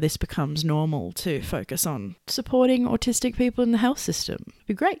future this becomes normal to focus on supporting autistic people in the health system. It'd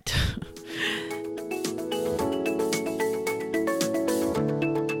be great.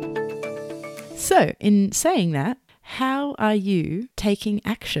 So, in saying that, how are you taking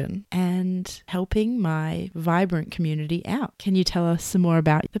action and helping my vibrant community out? Can you tell us some more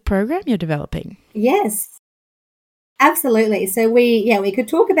about the program you're developing? Yes. Absolutely. So we could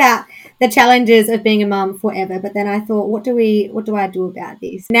talk about the challenges of being a mum forever, but then I thought, what do I do about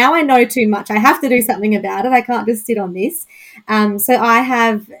this? Now I know too much. I have to do something about it. I can't just sit on this. So I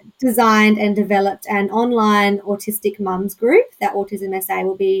have designed and developed an online autistic mums group that Autism SA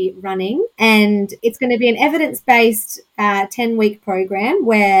will be running, and it's going to be an evidence-based 10-week program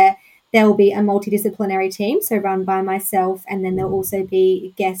where there will be a multidisciplinary team, so run by myself, and then there'll also be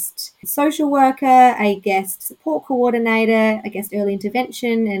a guest social worker, a guest support coordinator, a guest early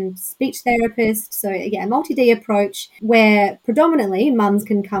intervention and speech therapist. So yeah, a multi-D approach where predominantly mums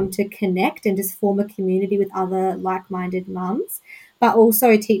can come to connect and just form a community with other like-minded mums, but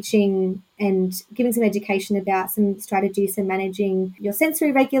also teaching and giving some education about some strategies for managing your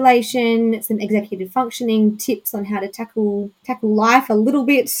sensory regulation, some executive functioning tips on how to tackle life a little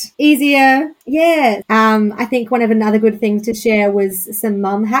bit easier. Yeah. I think one of another good things to share was some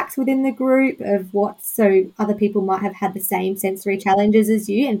mum hacks within the group of so other people might have had the same sensory challenges as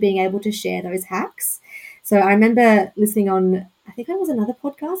you and being able to share those hacks. So I remember listening on, I think it was another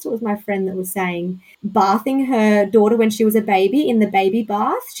podcast. It was my friend that was saying bathing her daughter when she was a baby in the baby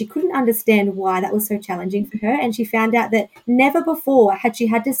bath. She couldn't understand why that was so challenging for her. And she found out that never before had she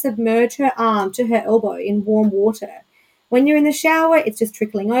had to submerge her arm to her elbow in warm water. When you're in the shower, it's just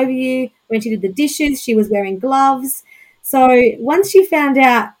trickling over you. When she did the dishes, she was wearing gloves. So once she found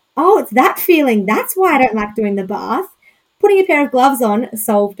out, oh, it's that feeling, that's why I don't like doing the bath, putting a pair of gloves on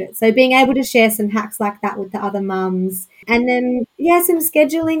solved it. So being able to share some hacks like that with the other mums. And then, yeah, some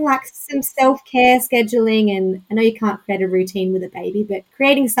scheduling, like some self-care scheduling. And I know you can't create a routine with a baby, but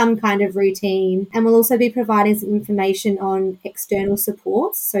creating some kind of routine. And we'll also be providing some information on external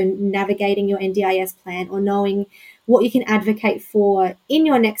supports. So navigating your NDIS plan or knowing what you can advocate for in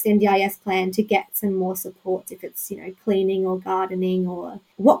your next NDIS plan to get some more support, if it's, cleaning or gardening, or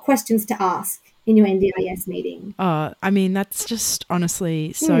what questions to ask in your NDIS meeting. I mean, that's just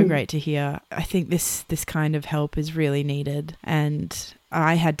honestly so great to hear. I think this kind of help is really needed, and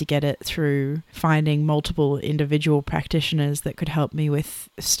I had to get it through finding multiple individual practitioners that could help me with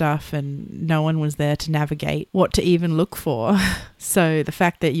stuff, and no one was there to navigate what to even look for. So the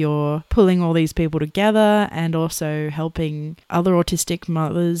fact that you're pulling all these people together and also helping other autistic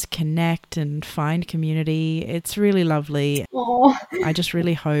mothers connect and find community, it's really lovely. Aww. I just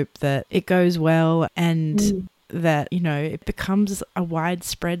really hope that it goes well and that, it becomes a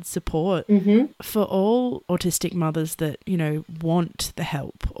widespread support for all autistic mothers that, want the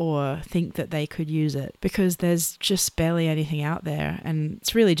help or think that they could use it, because there's just barely anything out there, and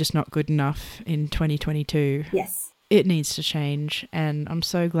it's really just not good enough in 2022. Yes. It needs to change, and I'm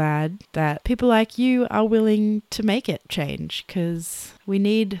so glad that people like you are willing to make it change, because we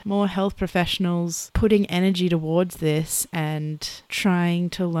need more health professionals putting energy towards this and trying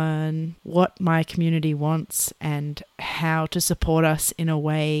to learn what my community wants and how to support us in a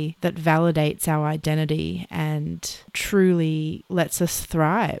way that validates our identity and truly lets us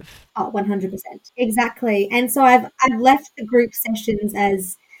thrive. Oh, 100%. Exactly. And so I've left the group sessions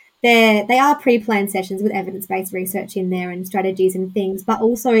as they are pre-planned sessions with evidence-based research in there and strategies and things, but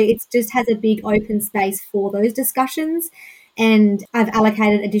also it just has a big open space for those discussions. And I've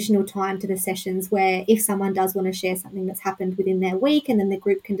allocated additional time to the sessions where if someone does want to share something that's happened within their week and then the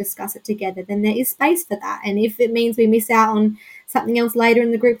group can discuss it together, then there is space for that. And if it means we miss out on something else later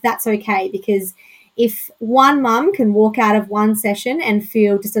in the group, that's okay, because if one mum can walk out of one session and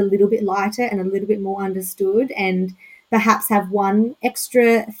feel just a little bit lighter and a little bit more understood and perhaps have one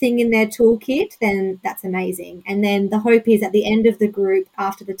extra thing in their toolkit, then that's amazing. And then the hope is at the end of the group,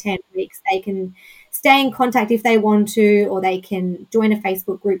 after the 10 weeks, they can stay in contact if they want to, or they can join a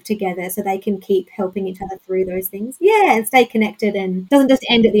Facebook group together so they can keep helping each other through those things. Yeah, and stay connected, and doesn't just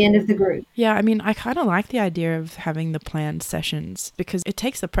end at the end of the group. Yeah, I mean, I kind of like the idea of having the planned sessions because it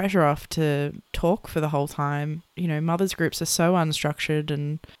takes the pressure off to talk for the whole time. Mothers groups are so unstructured,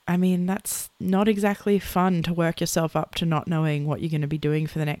 and I mean, that's not exactly fun to work yourself up to not knowing what you're going to be doing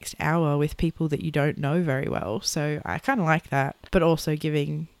for the next hour with people that you don't know very well. So I kind of like that, but also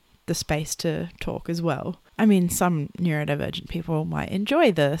giving the space to talk as well. I mean, some neurodivergent people might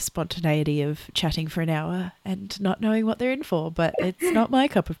enjoy the spontaneity of chatting for an hour and not knowing what they're in for, but it's not my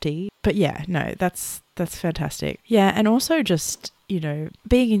cup of tea. But yeah, no, that's fantastic. Yeah, and also just, you know,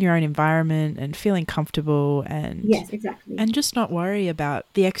 being in your own environment and feeling comfortable and Yes, exactly. and just not worry about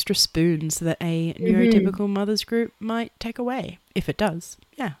the extra spoons that a neurotypical mothers group might take away, if it does.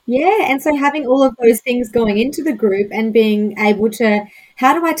 Yeah. Yeah, and so having all of those things going into the group and being able to,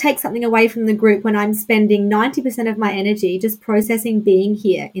 how do I take something away from the group when I'm spending 90% of my energy just processing being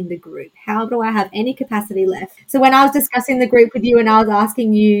here in the group? How do I have any capacity left? So when I was discussing the group with you and I was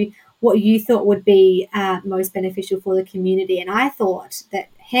asking you what you thought would be most beneficial for the community, and I thought that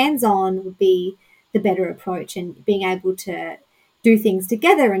hands-on would be the better approach and being able to do things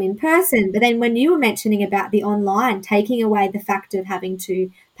together and in person. But then when you were mentioning about the online, taking away the fact of having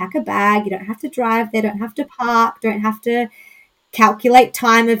to pack a bag, you don't have to drive there, don't have to park, don't have to calculate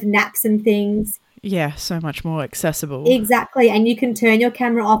time of naps and things. Yeah, so much more accessible. Exactly. And you can turn your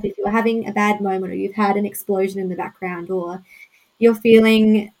camera off if you're having a bad moment or you've had an explosion in the background or you're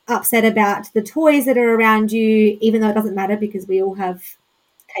feeling upset about the toys that are around you, even though it doesn't matter because we all have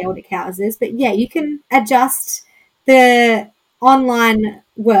chaotic houses. But yeah, you can adjust the online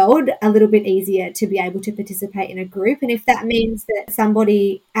world a little bit easier to be able to participate in a group. And if that means that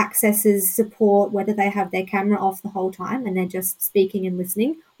somebody accesses support, whether they have their camera off the whole time and they're just speaking and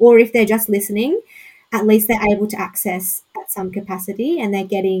listening, or if they're just listening, at least they're able to access at some capacity and they're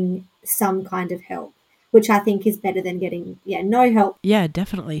getting some kind of help, which I think is better than getting, no help. Yeah,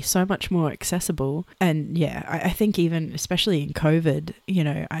 definitely. So much more accessible. And yeah, I think even, especially in COVID, you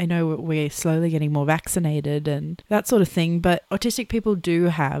know, I know we're slowly getting more vaccinated and that sort of thing, but autistic people do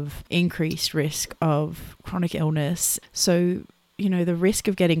have increased risk of chronic illness. So, you know, the risk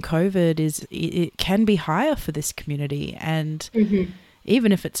of getting COVID it can be higher for this community. And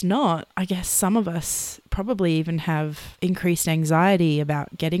even if it's not, I guess some of us probably even have increased anxiety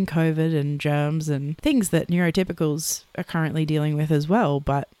about getting COVID and germs and things that neurotypicals are currently dealing with as well.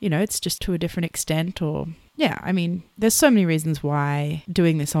 But, you know, it's just to a different extent or... Yeah, I mean, there's so many reasons why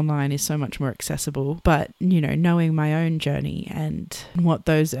doing this online is so much more accessible. But, you know, knowing my own journey and what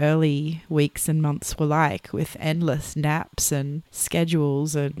those early weeks and months were like with endless naps and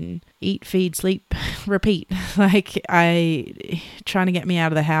schedules and eat, feed, sleep, repeat. Like trying to get me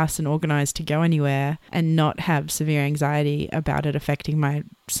out of the house and organized to go anywhere and not have severe anxiety about it affecting my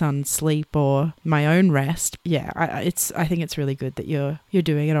son's sleep or my own rest. Yeah, I think it's really good that you're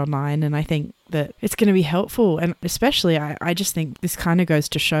doing it online, and I think that it's going to be helpful. And especially I just think this kind of goes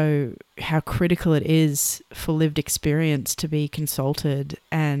to show how critical it is for lived experience to be consulted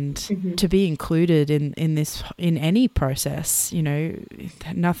and to be included in this, in any process. You know,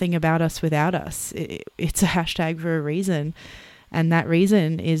 nothing about us without us. It's a hashtag for a reason, and that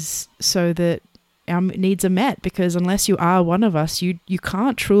reason is so that our needs are met, because unless you are one of us, you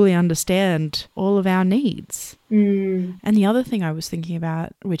can't truly understand all of our needs. And the other thing I was thinking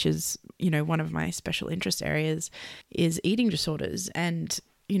about, which is, you know, one of my special interest areas, is eating disorders. And,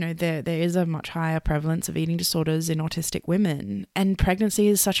 you know, there is a much higher prevalence of eating disorders in autistic women. And pregnancy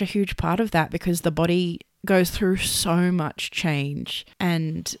is such a huge part of that because the body goes through so much change.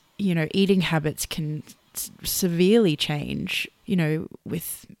 And, you know, eating habits can severely change, you know,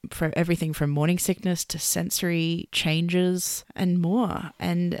 for everything from morning sickness to sensory changes and more.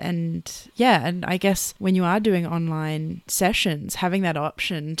 And yeah, and I guess when you are doing online sessions, having that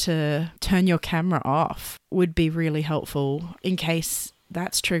option to turn your camera off would be really helpful in case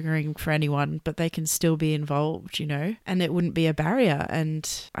that's triggering for anyone, but they can still be involved, you know, and it wouldn't be a barrier. And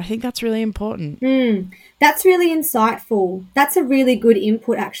I think that's really important. That's really insightful. That's a really good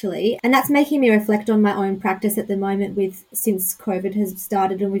input, actually. And that's making me reflect on my own practice at the moment since COVID has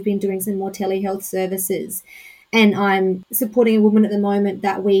started and we've been doing some more telehealth services. And I'm supporting a woman at the moment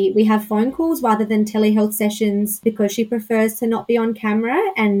that we have phone calls rather than telehealth sessions because she prefers to not be on camera,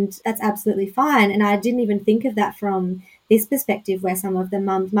 and that's absolutely fine. And I didn't even think of that from this perspective, where some of the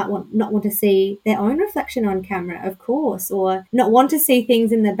mums might not want to see their own reflection on camera, of course, or not want to see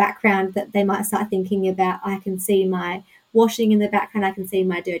things in the background that they might start thinking about. I can see my washing in the background, I can see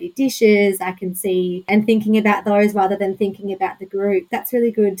my dirty dishes, I can see, and thinking about those rather than thinking about the group. That's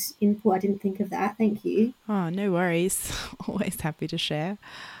really good input. I didn't think of that. Thank you. Oh, no worries. Always happy to share.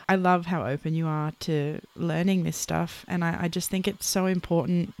 I love how open you are to learning this stuff. And I just think it's so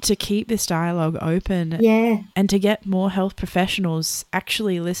important to keep this dialogue open. Yeah. And to get more health professionals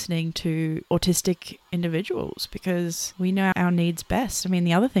actually listening to autistic individuals, because we know our needs best. I mean,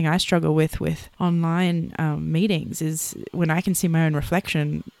 the other thing I struggle with online meetings is when I can see my own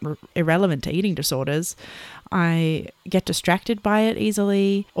reflection, irrelevant to eating disorders, I get distracted by it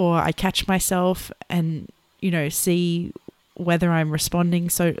easily, or I catch myself and see whether I'm responding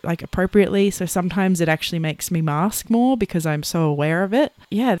so like appropriately. So sometimes it actually makes me mask more because I'm so aware of it.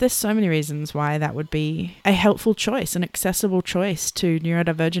 Yeah, there's so many reasons why that would be a helpful choice, an accessible choice to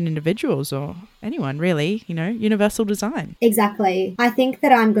neurodivergent individuals or anyone really, universal design. Exactly. I think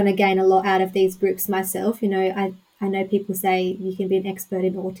that I'm going to gain a lot out of these groups myself. I know people say you can be an expert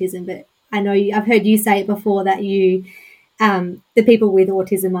in autism, but I've heard you say it before that the people with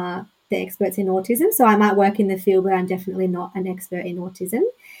autism are the experts in autism. So I might work in the field, but I'm definitely not an expert in autism.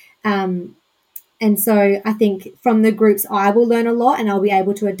 And so I think from the groups, I will learn a lot and I'll be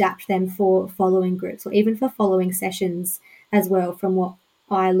able to adapt them for following groups or even for following sessions as well from what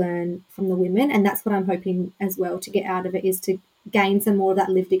I learn from the women. And that's what I'm hoping as well to get out of it, is to gain some more of that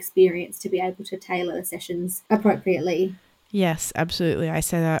lived experience to be able to tailor the sessions appropriately. Yes, absolutely. I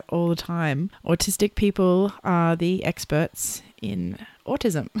say that all the time. Autistic people are the experts in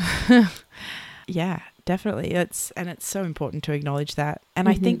autism. Yeah, definitely. It's so important to acknowledge that. And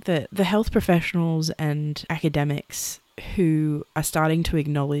I think that the health professionals and academics who are starting to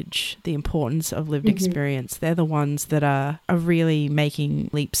acknowledge the importance of lived experience, they're the ones that are really making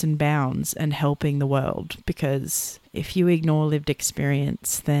leaps and bounds and helping the world. Because if you ignore lived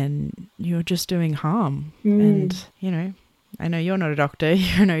experience, then you're just doing harm. And, I know you're not a doctor,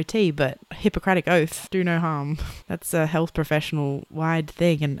 you're an OT, but Hippocratic Oath, do no harm. That's a health professional wide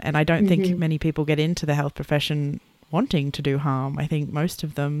thing. And I don't think many people get into the health profession wanting to do harm. I think most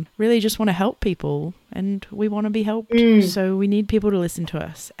of them really just want to help people, and we want to be helped. So we need people to listen to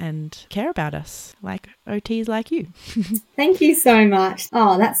us and care about us, like OTs like you. Thank you so much.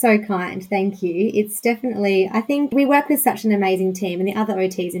 Oh, that's so kind. Thank you. It's definitely, I think we work with such an amazing team, and the other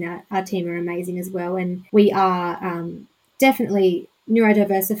OTs in our team are amazing as well. And we are definitely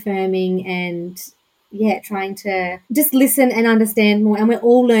neurodiverse affirming and trying to just listen and understand more. And we're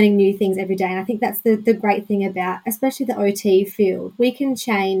all learning new things every day. And I think that's the great thing about, especially the OT field. We can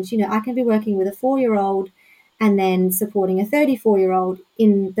change, I can be working with a 4-year-old and then supporting a 34-year-old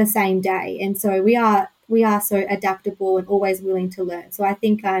in the same day. And so we are so adaptable and always willing to learn. So I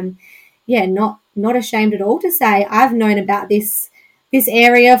think I'm, not ashamed at all to say I've known about this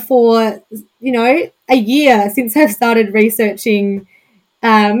area for, a year since I've started researching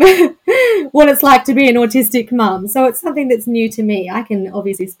what it's like to be an autistic mum. So it's something that's new to me. I can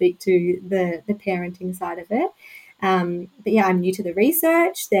obviously speak to the parenting side of it. But I'm new to the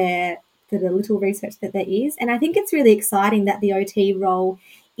research, the little research that there is. And I think it's really exciting that the OT role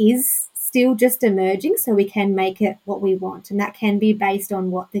is still just emerging, so we can make it what we want. And that can be based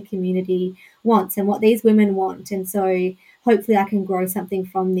on what the community wants and what these women want. And so hopefully I can grow something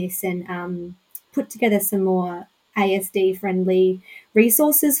from this and put together some more ASD-friendly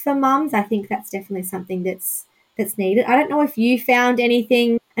resources for mums. I think that's definitely something that's needed. I don't know if you found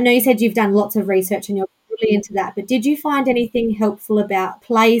anything. I know you said you've done lots of research and you're really into that, but did you find anything helpful about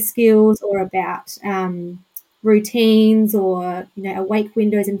play skills or about routines or, awake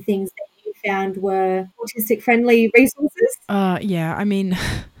windows and things that you found were autistic-friendly resources? Yeah, I mean,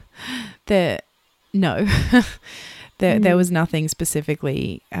 no. There was nothing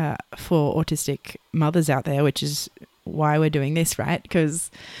specifically for autistic mothers out there, which is why we're doing this, right?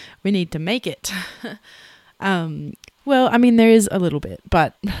 Because we need to make it. Well, I mean, there is a little bit,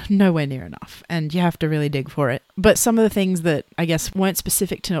 but nowhere near enough, and you have to really dig for it. But some of the things that I guess weren't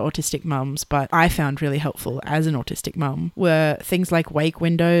specific to autistic mums, but I found really helpful as an autistic mum, were things like wake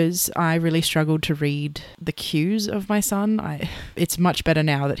windows. I really struggled to read the cues of my son. It's much better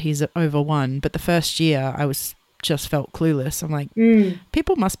now that he's over 1, but the first year I just felt clueless. I'm like,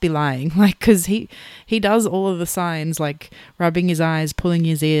 people must be lying, like, because he does all of the signs, like rubbing his eyes, pulling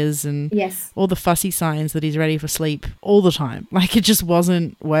his ears, and all the fussy signs that he's ready for sleep all the time. Like, it just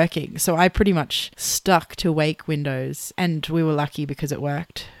wasn't working. So I pretty much stuck to wake windows, and we were lucky because it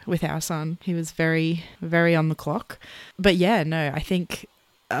worked with our son. He was very, very on the clock. But I think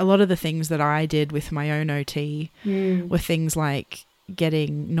a lot of the things that I did with my own OT were things like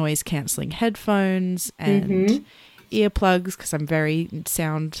getting noise cancelling headphones and earplugs, because I'm very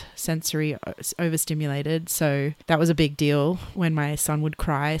sound sensory overstimulated. So that was a big deal when my son would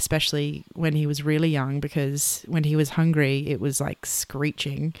cry, especially when he was really young, because when he was hungry, it was like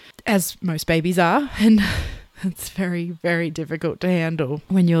screeching, as most babies are. And it's very, very difficult to handle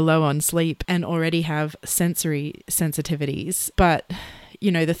when you're low on sleep and already have sensory sensitivities. But,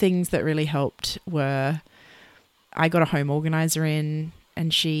 the things that really helped were I got a home organizer in,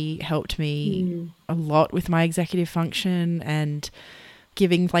 and she helped me a lot with my executive function and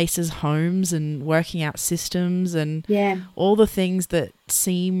giving places homes and working out systems and all the things that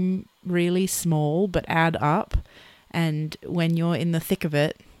seem really small but add up. And when you're in the thick of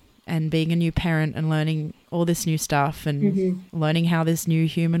it and being a new parent and learning all this new stuff and Mm-hmm. learning how this new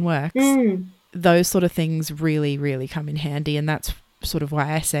human works. Those sort of things really, really come in handy. And that's sort of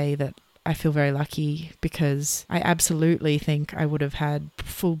why I say that I feel very lucky, because I absolutely think I would have had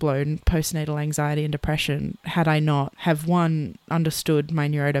full-blown postnatal anxiety and depression had I not have, one, understood my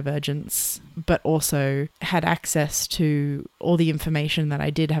neurodivergence, but also had access to all the information that I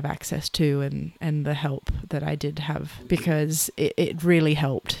did have access to, and the help that I did have, because it really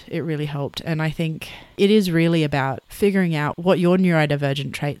helped. It really helped. And I think it is really about figuring out what your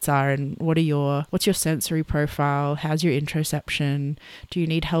neurodivergent traits are and what's your sensory profile, how's your interoception, do you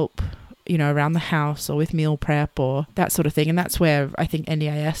need help around the house or with meal prep or that sort of thing. And that's where I think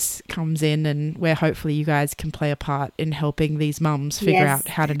NDIS comes in, and where hopefully you guys can play a part in helping these mums figure out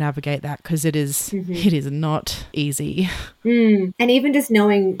how to navigate that, because it is not easy. And even just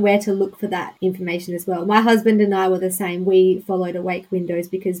knowing where to look for that information as well. My husband and I were the same. We followed Awake Windows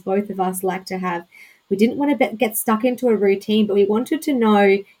because both of us like to have, we didn't want to get stuck into a routine, but we wanted to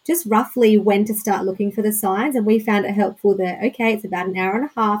know just roughly when to start looking for the signs. And we found it helpful that, okay, it's about an hour and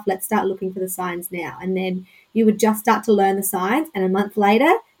a half, let's start looking for the signs now. And then you would just start to learn the signs, and a month later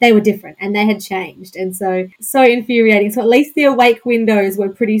they were different and they had changed. And so infuriating. So at least the Awake Windows were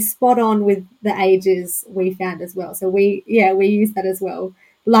pretty spot on with the ages we found as well. So we use that as well.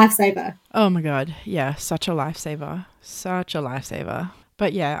 Lifesaver. Oh my God. Yeah. Such a lifesaver. Such a lifesaver.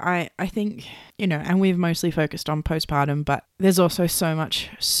 But yeah, I think, and we've mostly focused on postpartum, but there's also so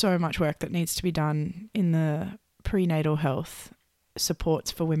much work that needs to be done in the prenatal health supports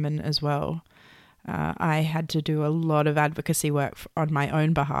for women as well. I had to do a lot of advocacy work on my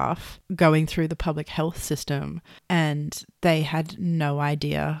own behalf, going through the public health system, and they had no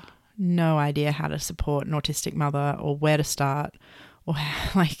idea how to support an autistic mother or where to start, or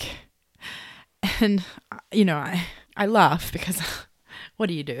and I laugh because what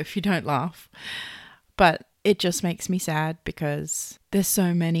do you do if you don't laugh? But it just makes me sad, because there's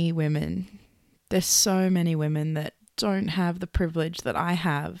so many women that don't have the privilege that I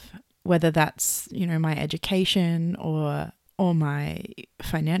have, whether that's, my education or my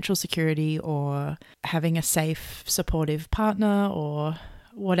financial security or having a safe, supportive partner or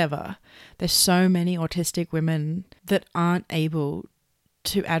whatever. There's so many autistic women that aren't able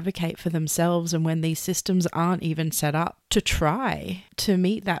to advocate for themselves, and when these systems aren't even set up to try to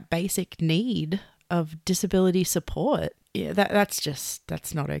meet that basic need of disability support, that's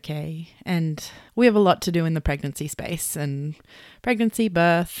not okay. And we have a lot to do in the pregnancy space, and pregnancy,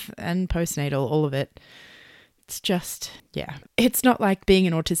 birth, and postnatal, all of it. It's just, it's not like being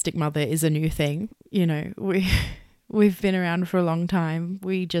an autistic mother is a new thing. We've been around for a long time.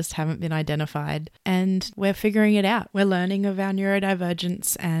 We just haven't been identified, and we're figuring it out. We're learning of our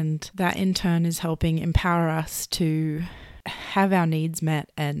neurodivergence, and that in turn is helping empower us to have our needs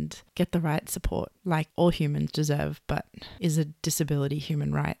met and get the right support like all humans deserve, but is a disability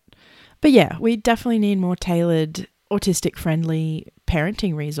human right. But yeah, we definitely need more tailored autistic-friendly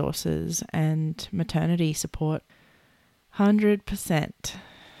parenting resources and maternity support. 100%.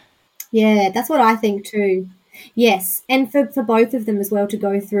 Yeah, that's what I think too. Yes, and for both of them as well to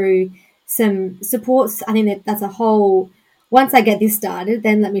go through some supports. I think that's a whole, once I get this started,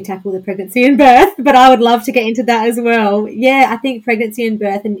 then let me tackle the pregnancy and birth, but I would love to get into that as well. Yeah, I think pregnancy and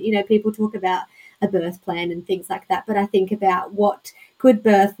birth, and, people talk about a birth plan and things like that, but I think about what could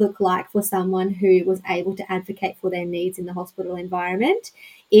birth look like for someone who was able to advocate for their needs in the hospital environment.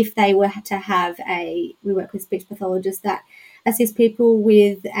 If they were to have we work with speech pathologists that assist people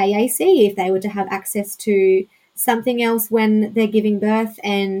with AAC, if they were to have access to something else when they're giving birth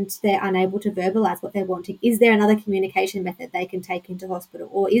and they're unable to verbalize what they're wanting, is there another communication method they can take into hospital?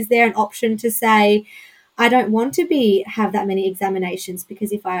 Or is there an option to say, I don't want to have that many examinations,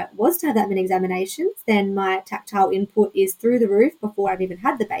 because if I was to have that many examinations, then my tactile input is through the roof before I've even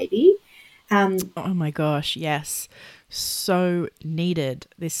had the baby. Oh my gosh, yes. So needed.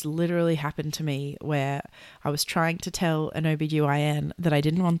 This literally happened to me where I was trying to tell an OBGYN that I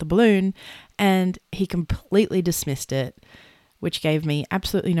didn't want the balloon, and he completely dismissed it, which gave me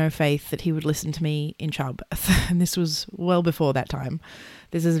absolutely no faith that he would listen to me in childbirth. And this was well before that time.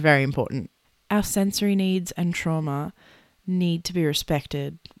 This is very important. Our sensory needs and trauma need to be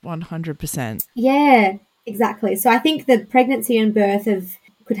respected 100%. Yeah, exactly. So I think the pregnancy and birth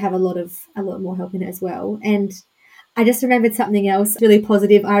could have a lot more help in it as well. And I just remembered something else really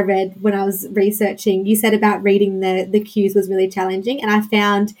positive I read when I was researching. You said about reading the cues was really challenging, and I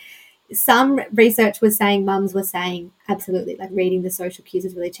found some research was saying, mums were saying, absolutely, like reading the social cues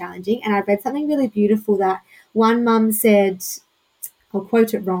is really challenging. And I read something really beautiful that one mum said, I'll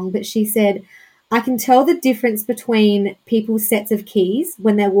quote it wrong, but she said, I can tell the difference between people's sets of keys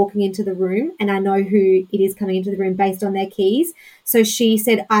when they're walking into the room, and I know who it is coming into the room based on their keys. So she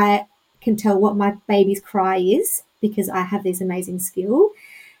said, I can tell what my baby's cry is because I have this amazing skill.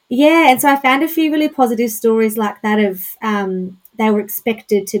 Yeah, and so I found a few really positive stories like that of they were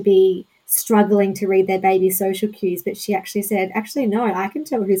expected to be struggling to read their baby's social cues, but she actually said, actually, no, I can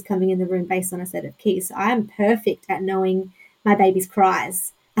tell who's coming in the room based on a set of keys. So I am perfect at knowing my baby's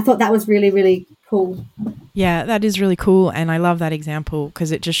cries. I thought that was really, really cool. Yeah, that is really cool. And I love that example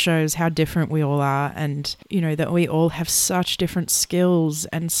because it just shows how different we all are and, you know, that we all have such different skills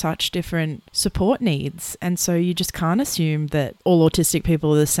and such different support needs. And so you just can't assume that all autistic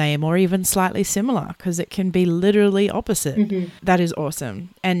people are the same or even slightly similar because it can be literally opposite. Mm-hmm. That is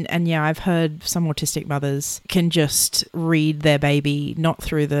awesome. And yeah, I've heard some autistic mothers can just read their baby, not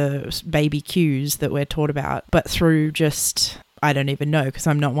through the baby cues that we're taught about, but through just... I don't even know because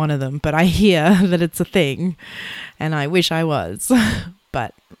I'm not one of them, but I hear that it's a thing and I wish I was.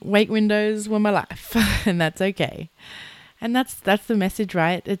 But wake windows were my life and that's okay. And that's the message,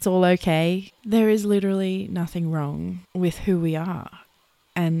 right? It's all okay. There is literally nothing wrong with who we are.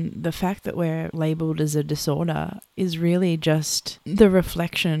 And the fact that we're labeled as a disorder is really just the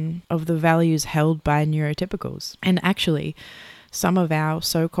reflection of the values held by neurotypicals. And actually, some of our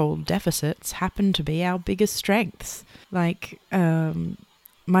so-called deficits happen to be our biggest strengths. Like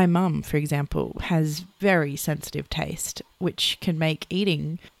my mum, for example, has very sensitive taste, which can make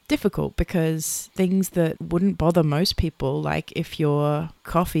eating difficult because things that wouldn't bother most people, like if your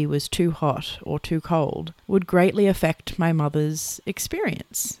coffee was too hot or too cold, would greatly affect my mother's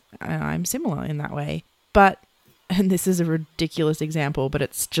experience. I'm similar in that way. But, and this is a ridiculous example, but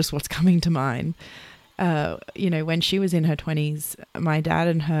it's just what's coming to mind. You know, when she was in her 20s, my dad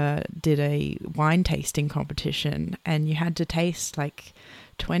and her did a wine tasting competition and you had to taste like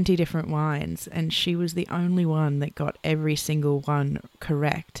 20 different wines and she was the only one that got every single one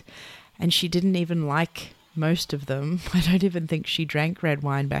correct. And she didn't even like most of them. I don't even think she drank red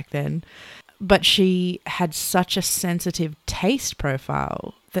wine back then. But she had such a sensitive taste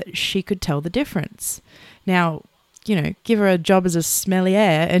profile that she could tell the difference. Now, you know, give her a job as a sommelier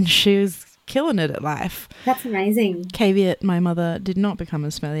and she was killing it at life. That's amazing. Caveat, my mother did not become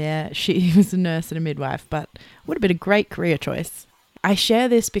a sommelier. She was a nurse and a midwife, but would have been a great career choice. I share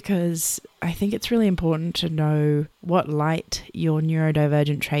this because I think it's really important to know what light your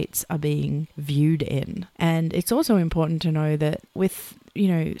neurodivergent traits are being viewed in. And it's also important to know that with, you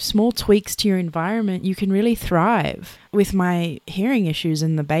know, small tweaks to your environment, you can really thrive. With my hearing issues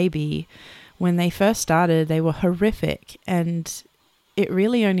and the baby, when they first started, they were horrific, and it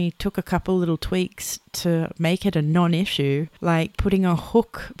really only took a couple little tweaks to make it a non-issue, like putting a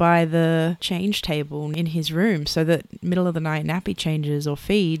hook by the change table in his room so that middle of the night nappy changes or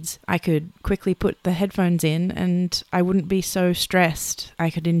feeds, I could quickly put the headphones in and I wouldn't be so stressed. I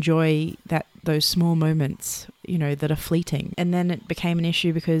could enjoy those small moments, you know, that are fleeting. And then it became an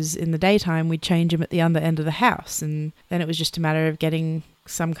issue because in the daytime we'd change him at the other end of the house, and then it was just a matter of getting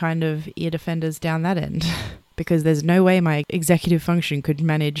some kind of ear defenders down that end. Because there's no way my executive function could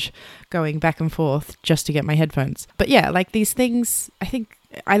manage going back and forth just to get my headphones. But yeah, like these things, I think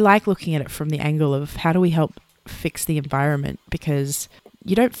I like looking at it from the angle of how do we help fix the environment, because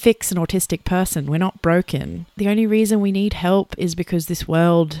you don't fix an autistic person. We're not broken. The only reason we need help is because this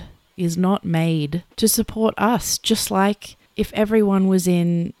world is not made to support us. Just like if everyone was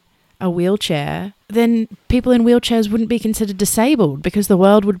in a wheelchair, then people in wheelchairs wouldn't be considered disabled because the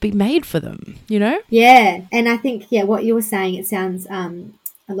world would be made for them, you know? Yeah, and I think what you were saying, it sounds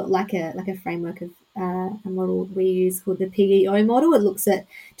a lot like a framework of a model we use called the PEO model. It looks at,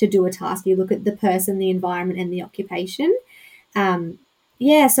 to do a task, you look at the person, the environment, and the occupation.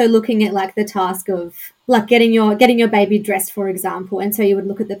 So looking at like the task of like getting your baby dressed, for example, and so you would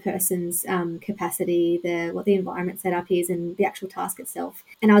look at the person's capacity, what the environment setup is, and the actual task itself.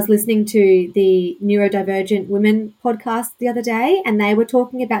 And I was listening to the Neurodivergent Women podcast the other day, and they were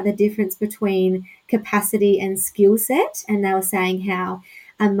talking about the difference between capacity and skill set, and they were saying how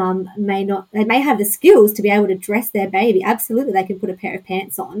a mum may have the skills to be able to dress their baby. Absolutely, they can put a pair of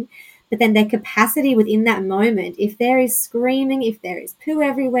pants on. But then their capacity within that moment, if there is screaming, if there is poo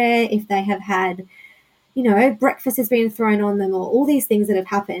everywhere, if they have had, you know, breakfast has been thrown on them, or all these things that have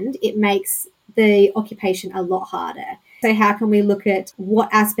happened, it makes the occupation a lot harder. So how can we look at what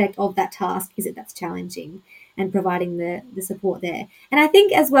aspect of that task is it that's challenging, and providing the support there? And I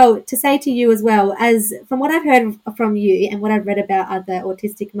think as well, to say to you as well, as from what I've heard from you and what I've read about other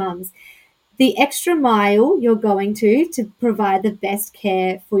autistic mums, the extra mile you're going to provide the best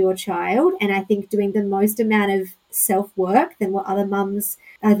care for your child. And I think doing the most amount of self-work than what other mums,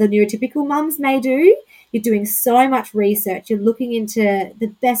 the neurotypical mums may do. You're doing so much research. You're looking into the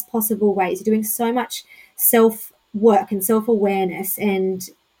best possible ways. You're doing so much self-work and self-awareness. And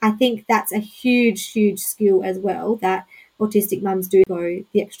I think that's a huge, huge skill as well that autistic mums do go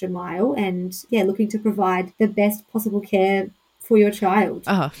the extra mile and, yeah, looking to provide the best possible care for your child.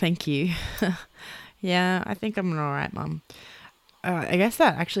 Oh, thank you. Yeah, I think I'm an all right mum. I guess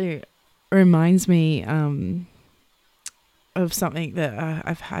that actually reminds me of something that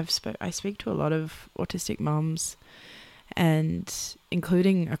I speak to a lot of autistic mums, and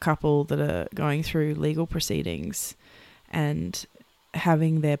including a couple that are going through legal proceedings and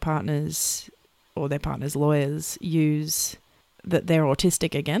having their partners or their partner's lawyers use that they're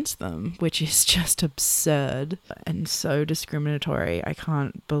autistic against them, which is just absurd and so discriminatory. I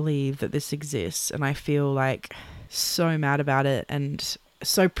can't believe that this exists, and I feel like so mad about it and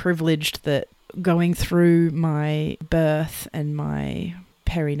so privileged that going through my birth and my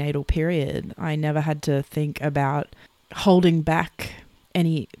perinatal period, I never had to think about holding back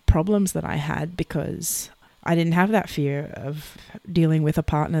any problems that I had, because I didn't have that fear of dealing with a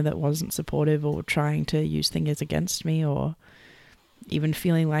partner that wasn't supportive or trying to use things against me, or even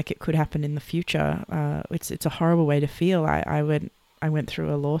feeling like it could happen in the future. It's a horrible way to feel. I went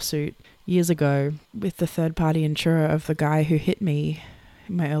through a lawsuit years ago with the third party insurer of the guy who hit me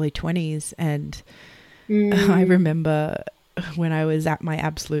in my early 20s, and I remember when I was at my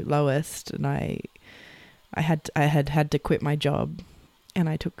absolute lowest, and I had to quit my job, and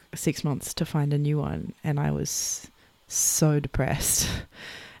I took 6 months to find a new one, and I was so depressed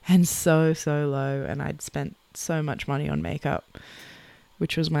and so low, and I'd spent so much money on makeup,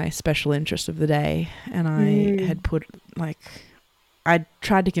 which was my special interest of the day, and I had put, like, I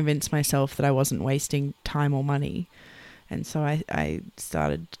tried to convince myself that I wasn't wasting time or money, and so I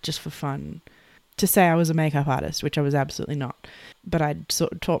started just for fun to say I was a makeup artist, which I was absolutely not, but I'd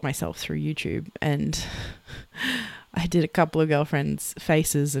sort of taught myself through YouTube, and I did a couple of girlfriends'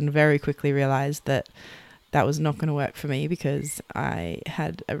 faces and very quickly realised that that was not going to work for me, because I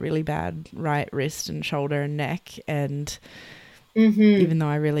had a really bad right wrist and shoulder and neck, and even though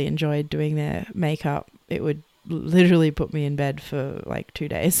I really enjoyed doing their makeup, it would literally put me in bed for like 2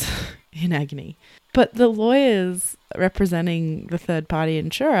 days in agony. But the lawyers representing the third party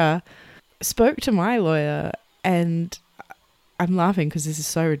insurer spoke to my lawyer, and I'm laughing because this is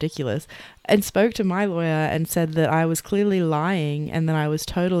so ridiculous, and spoke to my lawyer and said that I was clearly lying and that I was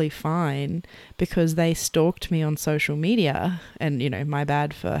totally fine because they stalked me on social media, and, you know, my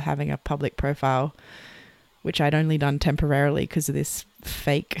bad for having a public profile, which I'd only done temporarily because of this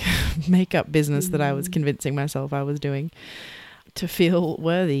fake makeup business that I was convincing myself I was doing to feel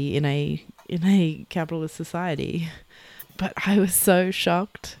worthy in a capitalist society. But I was so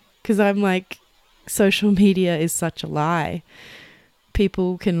shocked, because I'm like, social media is such a lie.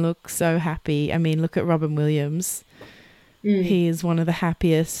 People can look so happy. I mean, look at Robin Williams. He is one of the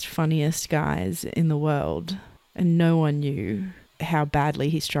happiest, funniest guys in the world, and no one knew how badly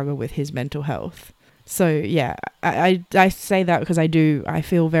he struggled with his mental health. So yeah, I say that because I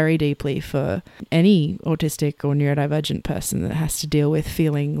feel very deeply for any autistic or neurodivergent person that has to deal with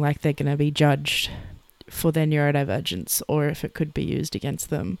feeling like they're going to be judged for their neurodivergence, or if it could be used against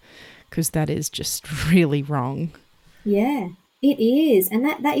them, because that is just really wrong. Yeah, it is. And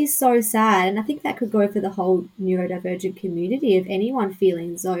that is so sad. And I think that could go for the whole neurodivergent community, of anyone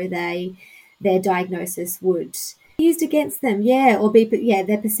feeling as though their diagnosis would be used against them, or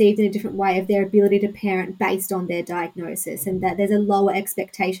they're perceived in a different way of their ability to parent based on their diagnosis, and that there's a lower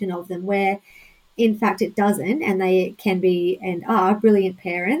expectation of them, where in fact it doesn't, and they can be and are brilliant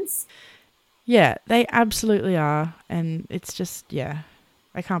parents. Yeah, they absolutely are. And it's just, yeah,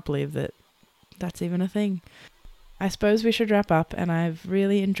 I can't believe that that's even a thing. I suppose we should wrap up, and I've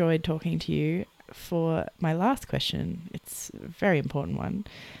really enjoyed talking to you. For my last question, it's a very important one.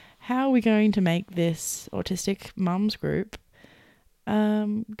 How are we going to make this autistic mums group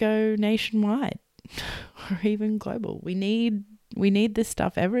go nationwide or even global? We need this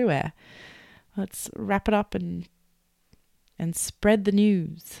stuff everywhere. Let's wrap it up and spread the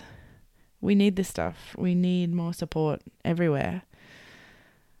news. We need this stuff. We need more support everywhere.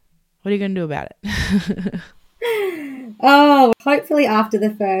 What are you going to do about it? Oh, hopefully after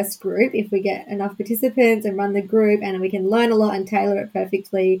the first group, if we get enough participants and run the group, and we can learn a lot and tailor it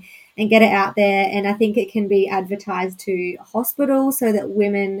perfectly and get it out there. And I think it can be advertised to hospitals so that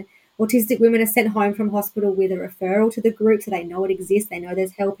autistic women are sent home from hospital with a referral to the group, so they know it exists, they know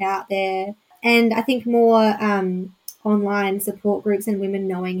there's help out there. And I think more online support groups and women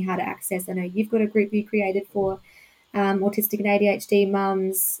knowing how to access. I know you've got a group you created for autistic and ADHD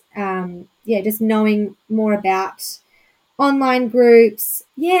mums. Just knowing more about online groups,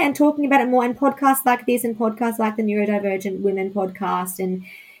 and talking about it more, and podcasts like this and podcasts like the Neurodivergent Women podcast, and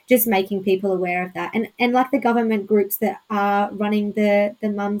just making people aware of that. And like the government groups that are running the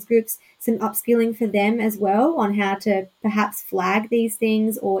mums groups, some upskilling for them as well on how to perhaps flag these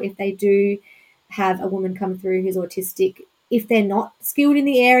things, or if they do have a woman come through who's autistic, if they're not skilled in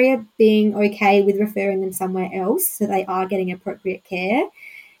the area, being okay with referring them somewhere else so they are getting appropriate care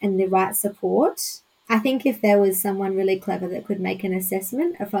and the right support. I think if there was someone really clever that could make an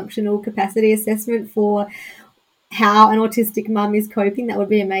assessment, a functional capacity assessment for how an autistic mum is coping, that would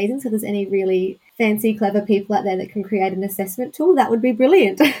be amazing. So if there's any really fancy, clever people out there that can create an assessment tool, that would be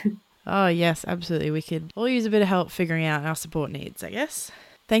brilliant. Oh, yes, absolutely. We could all use a bit of help figuring out our support needs, I guess.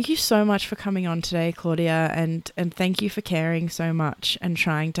 Thank you so much for coming on today, Claudia, and thank you for caring so much and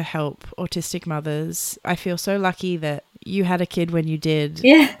trying to help autistic mothers. I feel so lucky that you had a kid when you did,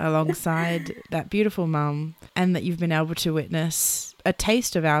 alongside that beautiful mum, and that you've been able to witness a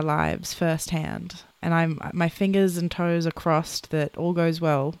taste of our lives firsthand. And my fingers and toes are crossed that all goes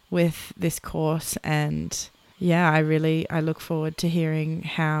well with this course. And yeah, I look forward to hearing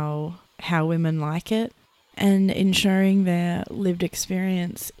how women like it, and ensuring their lived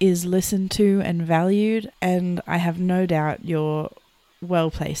experience is listened to and valued. And I have no doubt you're well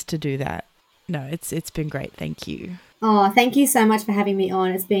placed to do that. No, it's been great. Thank you. Oh, thank you so much for having me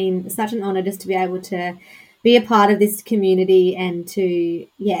on. It's been such an honor just to be able to be a part of this community and to,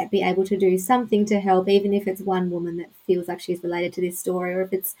 be able to do something to help, even if it's one woman that feels like she's related to this story, or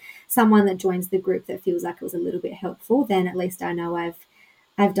if it's someone that joins the group that feels like it was a little bit helpful, then at least I know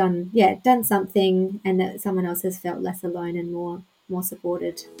I've done something, and that someone else has felt less alone and more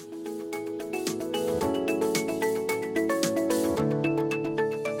supported.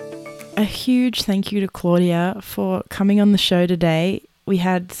 A huge thank you to Claudia for coming on the show today. We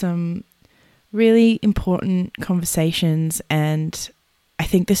had some really important conversations, and I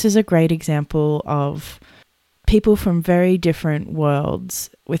think this is a great example of people from very different worlds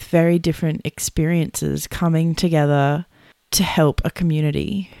with very different experiences coming together to help a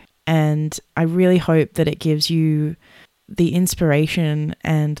community. And I really hope that it gives you the inspiration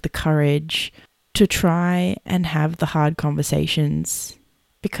and the courage to try and have the hard conversations,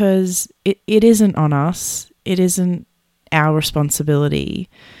 because it isn't on us. It isn't our responsibility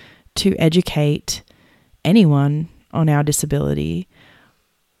to educate anyone on our disability.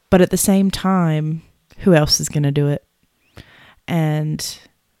 But at the same time, who else is going to do it? And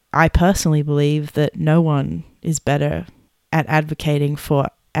I personally believe that no one is better at advocating for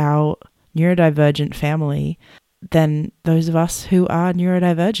our neurodivergent family than those of us who are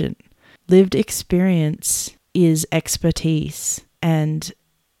neurodivergent. Lived experience is expertise, and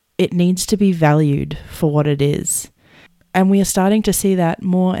it needs to be valued for what it is. And we are starting to see that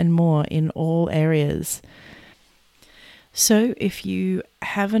more and more in all areas. So if you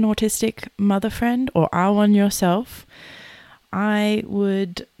have an autistic mother friend or are one yourself, I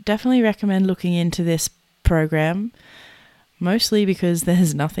would definitely recommend looking into this program, mostly because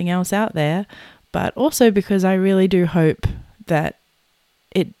there's nothing else out there, but also because I really do hope that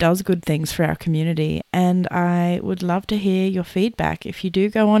it does good things for our community. And I would love to hear your feedback. If you do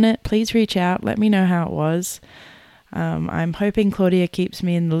go on it, please reach out. Let me know how it was. I'm hoping Claudia keeps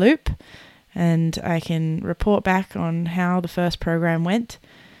me in the loop and I can report back on how the first program went,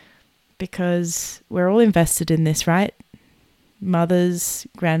 because we're all invested in this, right? Mothers,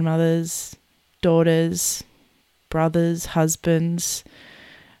 grandmothers, daughters, brothers, husbands.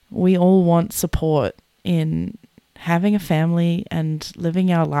 We all want support in having a family and living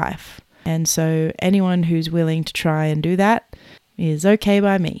our life. And so anyone who's willing to try and do that is okay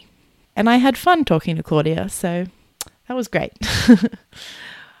by me. And I had fun talking to Claudia, so that was great.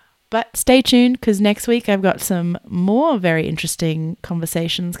 But stay tuned, because next week I've got some more very interesting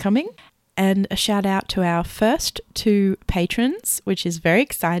conversations coming. And a shout out to our first 2 patrons, which is very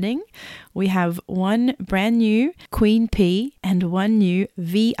exciting. We have one brand new Queen P and one new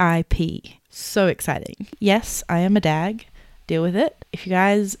VIP. So exciting. Yes, I am a DAG. Deal with it. If you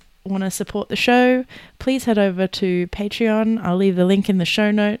guys want to support the show, please head over to Patreon. I'll leave the link in the show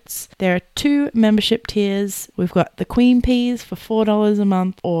notes. There are 2 membership tiers. We've got the Queen Ps for $4 a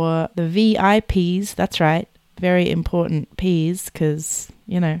month, or the VIPs, that's right, very important Ps, because,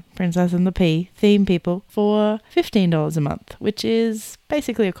 Princess and the P, theme people, for $15 a month, which is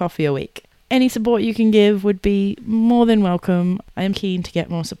basically a coffee a week. Any support you can give would be more than welcome. I am keen to get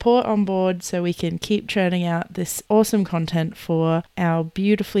more support on board so we can keep churning out this awesome content for our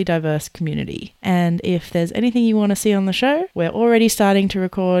beautifully diverse community. And if there's anything you want to see on the show, we're already starting to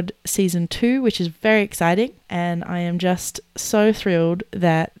record season 2, which is very exciting. And I am just so thrilled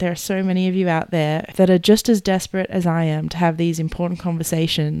that there are so many of you out there that are just as desperate as I am to have these important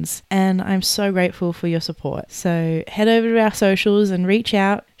conversations. And I'm so grateful for your support. So head over to our socials and reach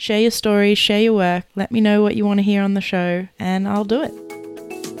out, share your stories, share your work. Let me know what you want to hear on the show, and I'll do it.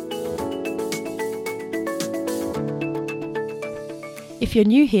 If you're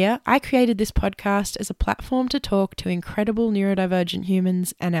new here, I created this podcast as a platform to talk to incredible neurodivergent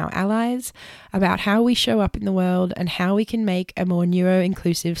humans and our allies about how we show up in the world and how we can make a more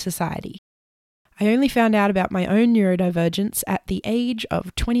neuro-inclusive society. I only found out about my own neurodivergence at the age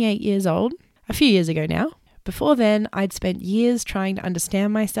of 28 years old, a few years ago now. Before then, I'd spent years trying to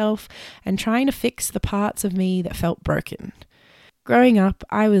understand myself and trying to fix the parts of me that felt broken. Growing up,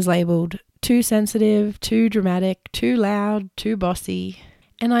 I was labelled too sensitive, too dramatic, too loud, too bossy,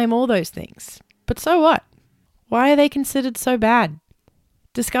 and I am all those things. But so what? Why are they considered so bad?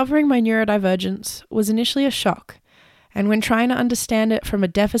 Discovering my neurodivergence was initially a shock, and when trying to understand it from a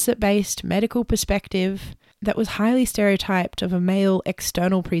deficit-based medical perspective that was highly stereotyped of a male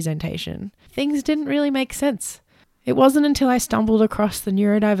external presentation, things didn't really make sense. It wasn't until I stumbled across the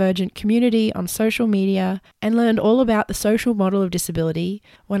neurodivergent community on social media and learned all about the social model of disability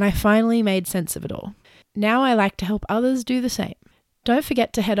when I finally made sense of it all. Now I like to help others do the same. Don't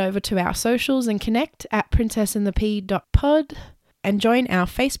forget to head over to our socials and connect at princessinthepea.pod and join our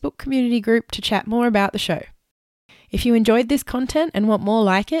Facebook community group to chat more about the show. If you enjoyed this content and want more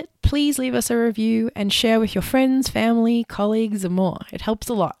like it, please leave us a review and share with your friends, family, colleagues, and more. It helps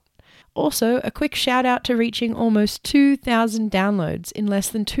a lot. Also, a quick shout out to reaching almost 2,000 downloads in less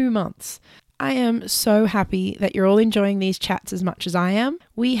than 2 months. I am so happy that you're all enjoying these chats as much as I am.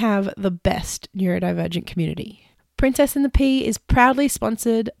 We have the best neurodivergent community. Princess in the Pea is proudly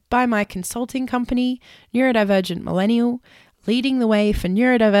sponsored by my consulting company, Neurodivergent Millennial, leading the way for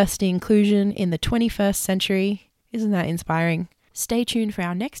neurodiversity inclusion in the 21st century. Isn't that inspiring? Stay tuned for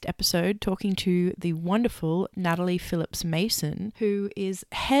our next episode talking to the wonderful Natalie Phillips-Mason, who is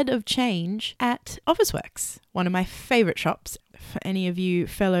head of change at Officeworks, one of my favourite shops. For any of you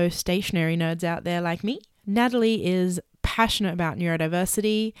fellow stationery nerds out there like me, Natalie is passionate about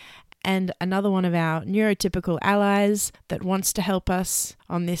neurodiversity and another one of our neurotypical allies that wants to help us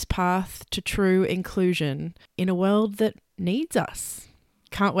on this path to true inclusion in a world that needs us.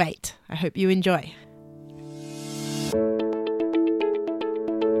 Can't wait. I hope you enjoy.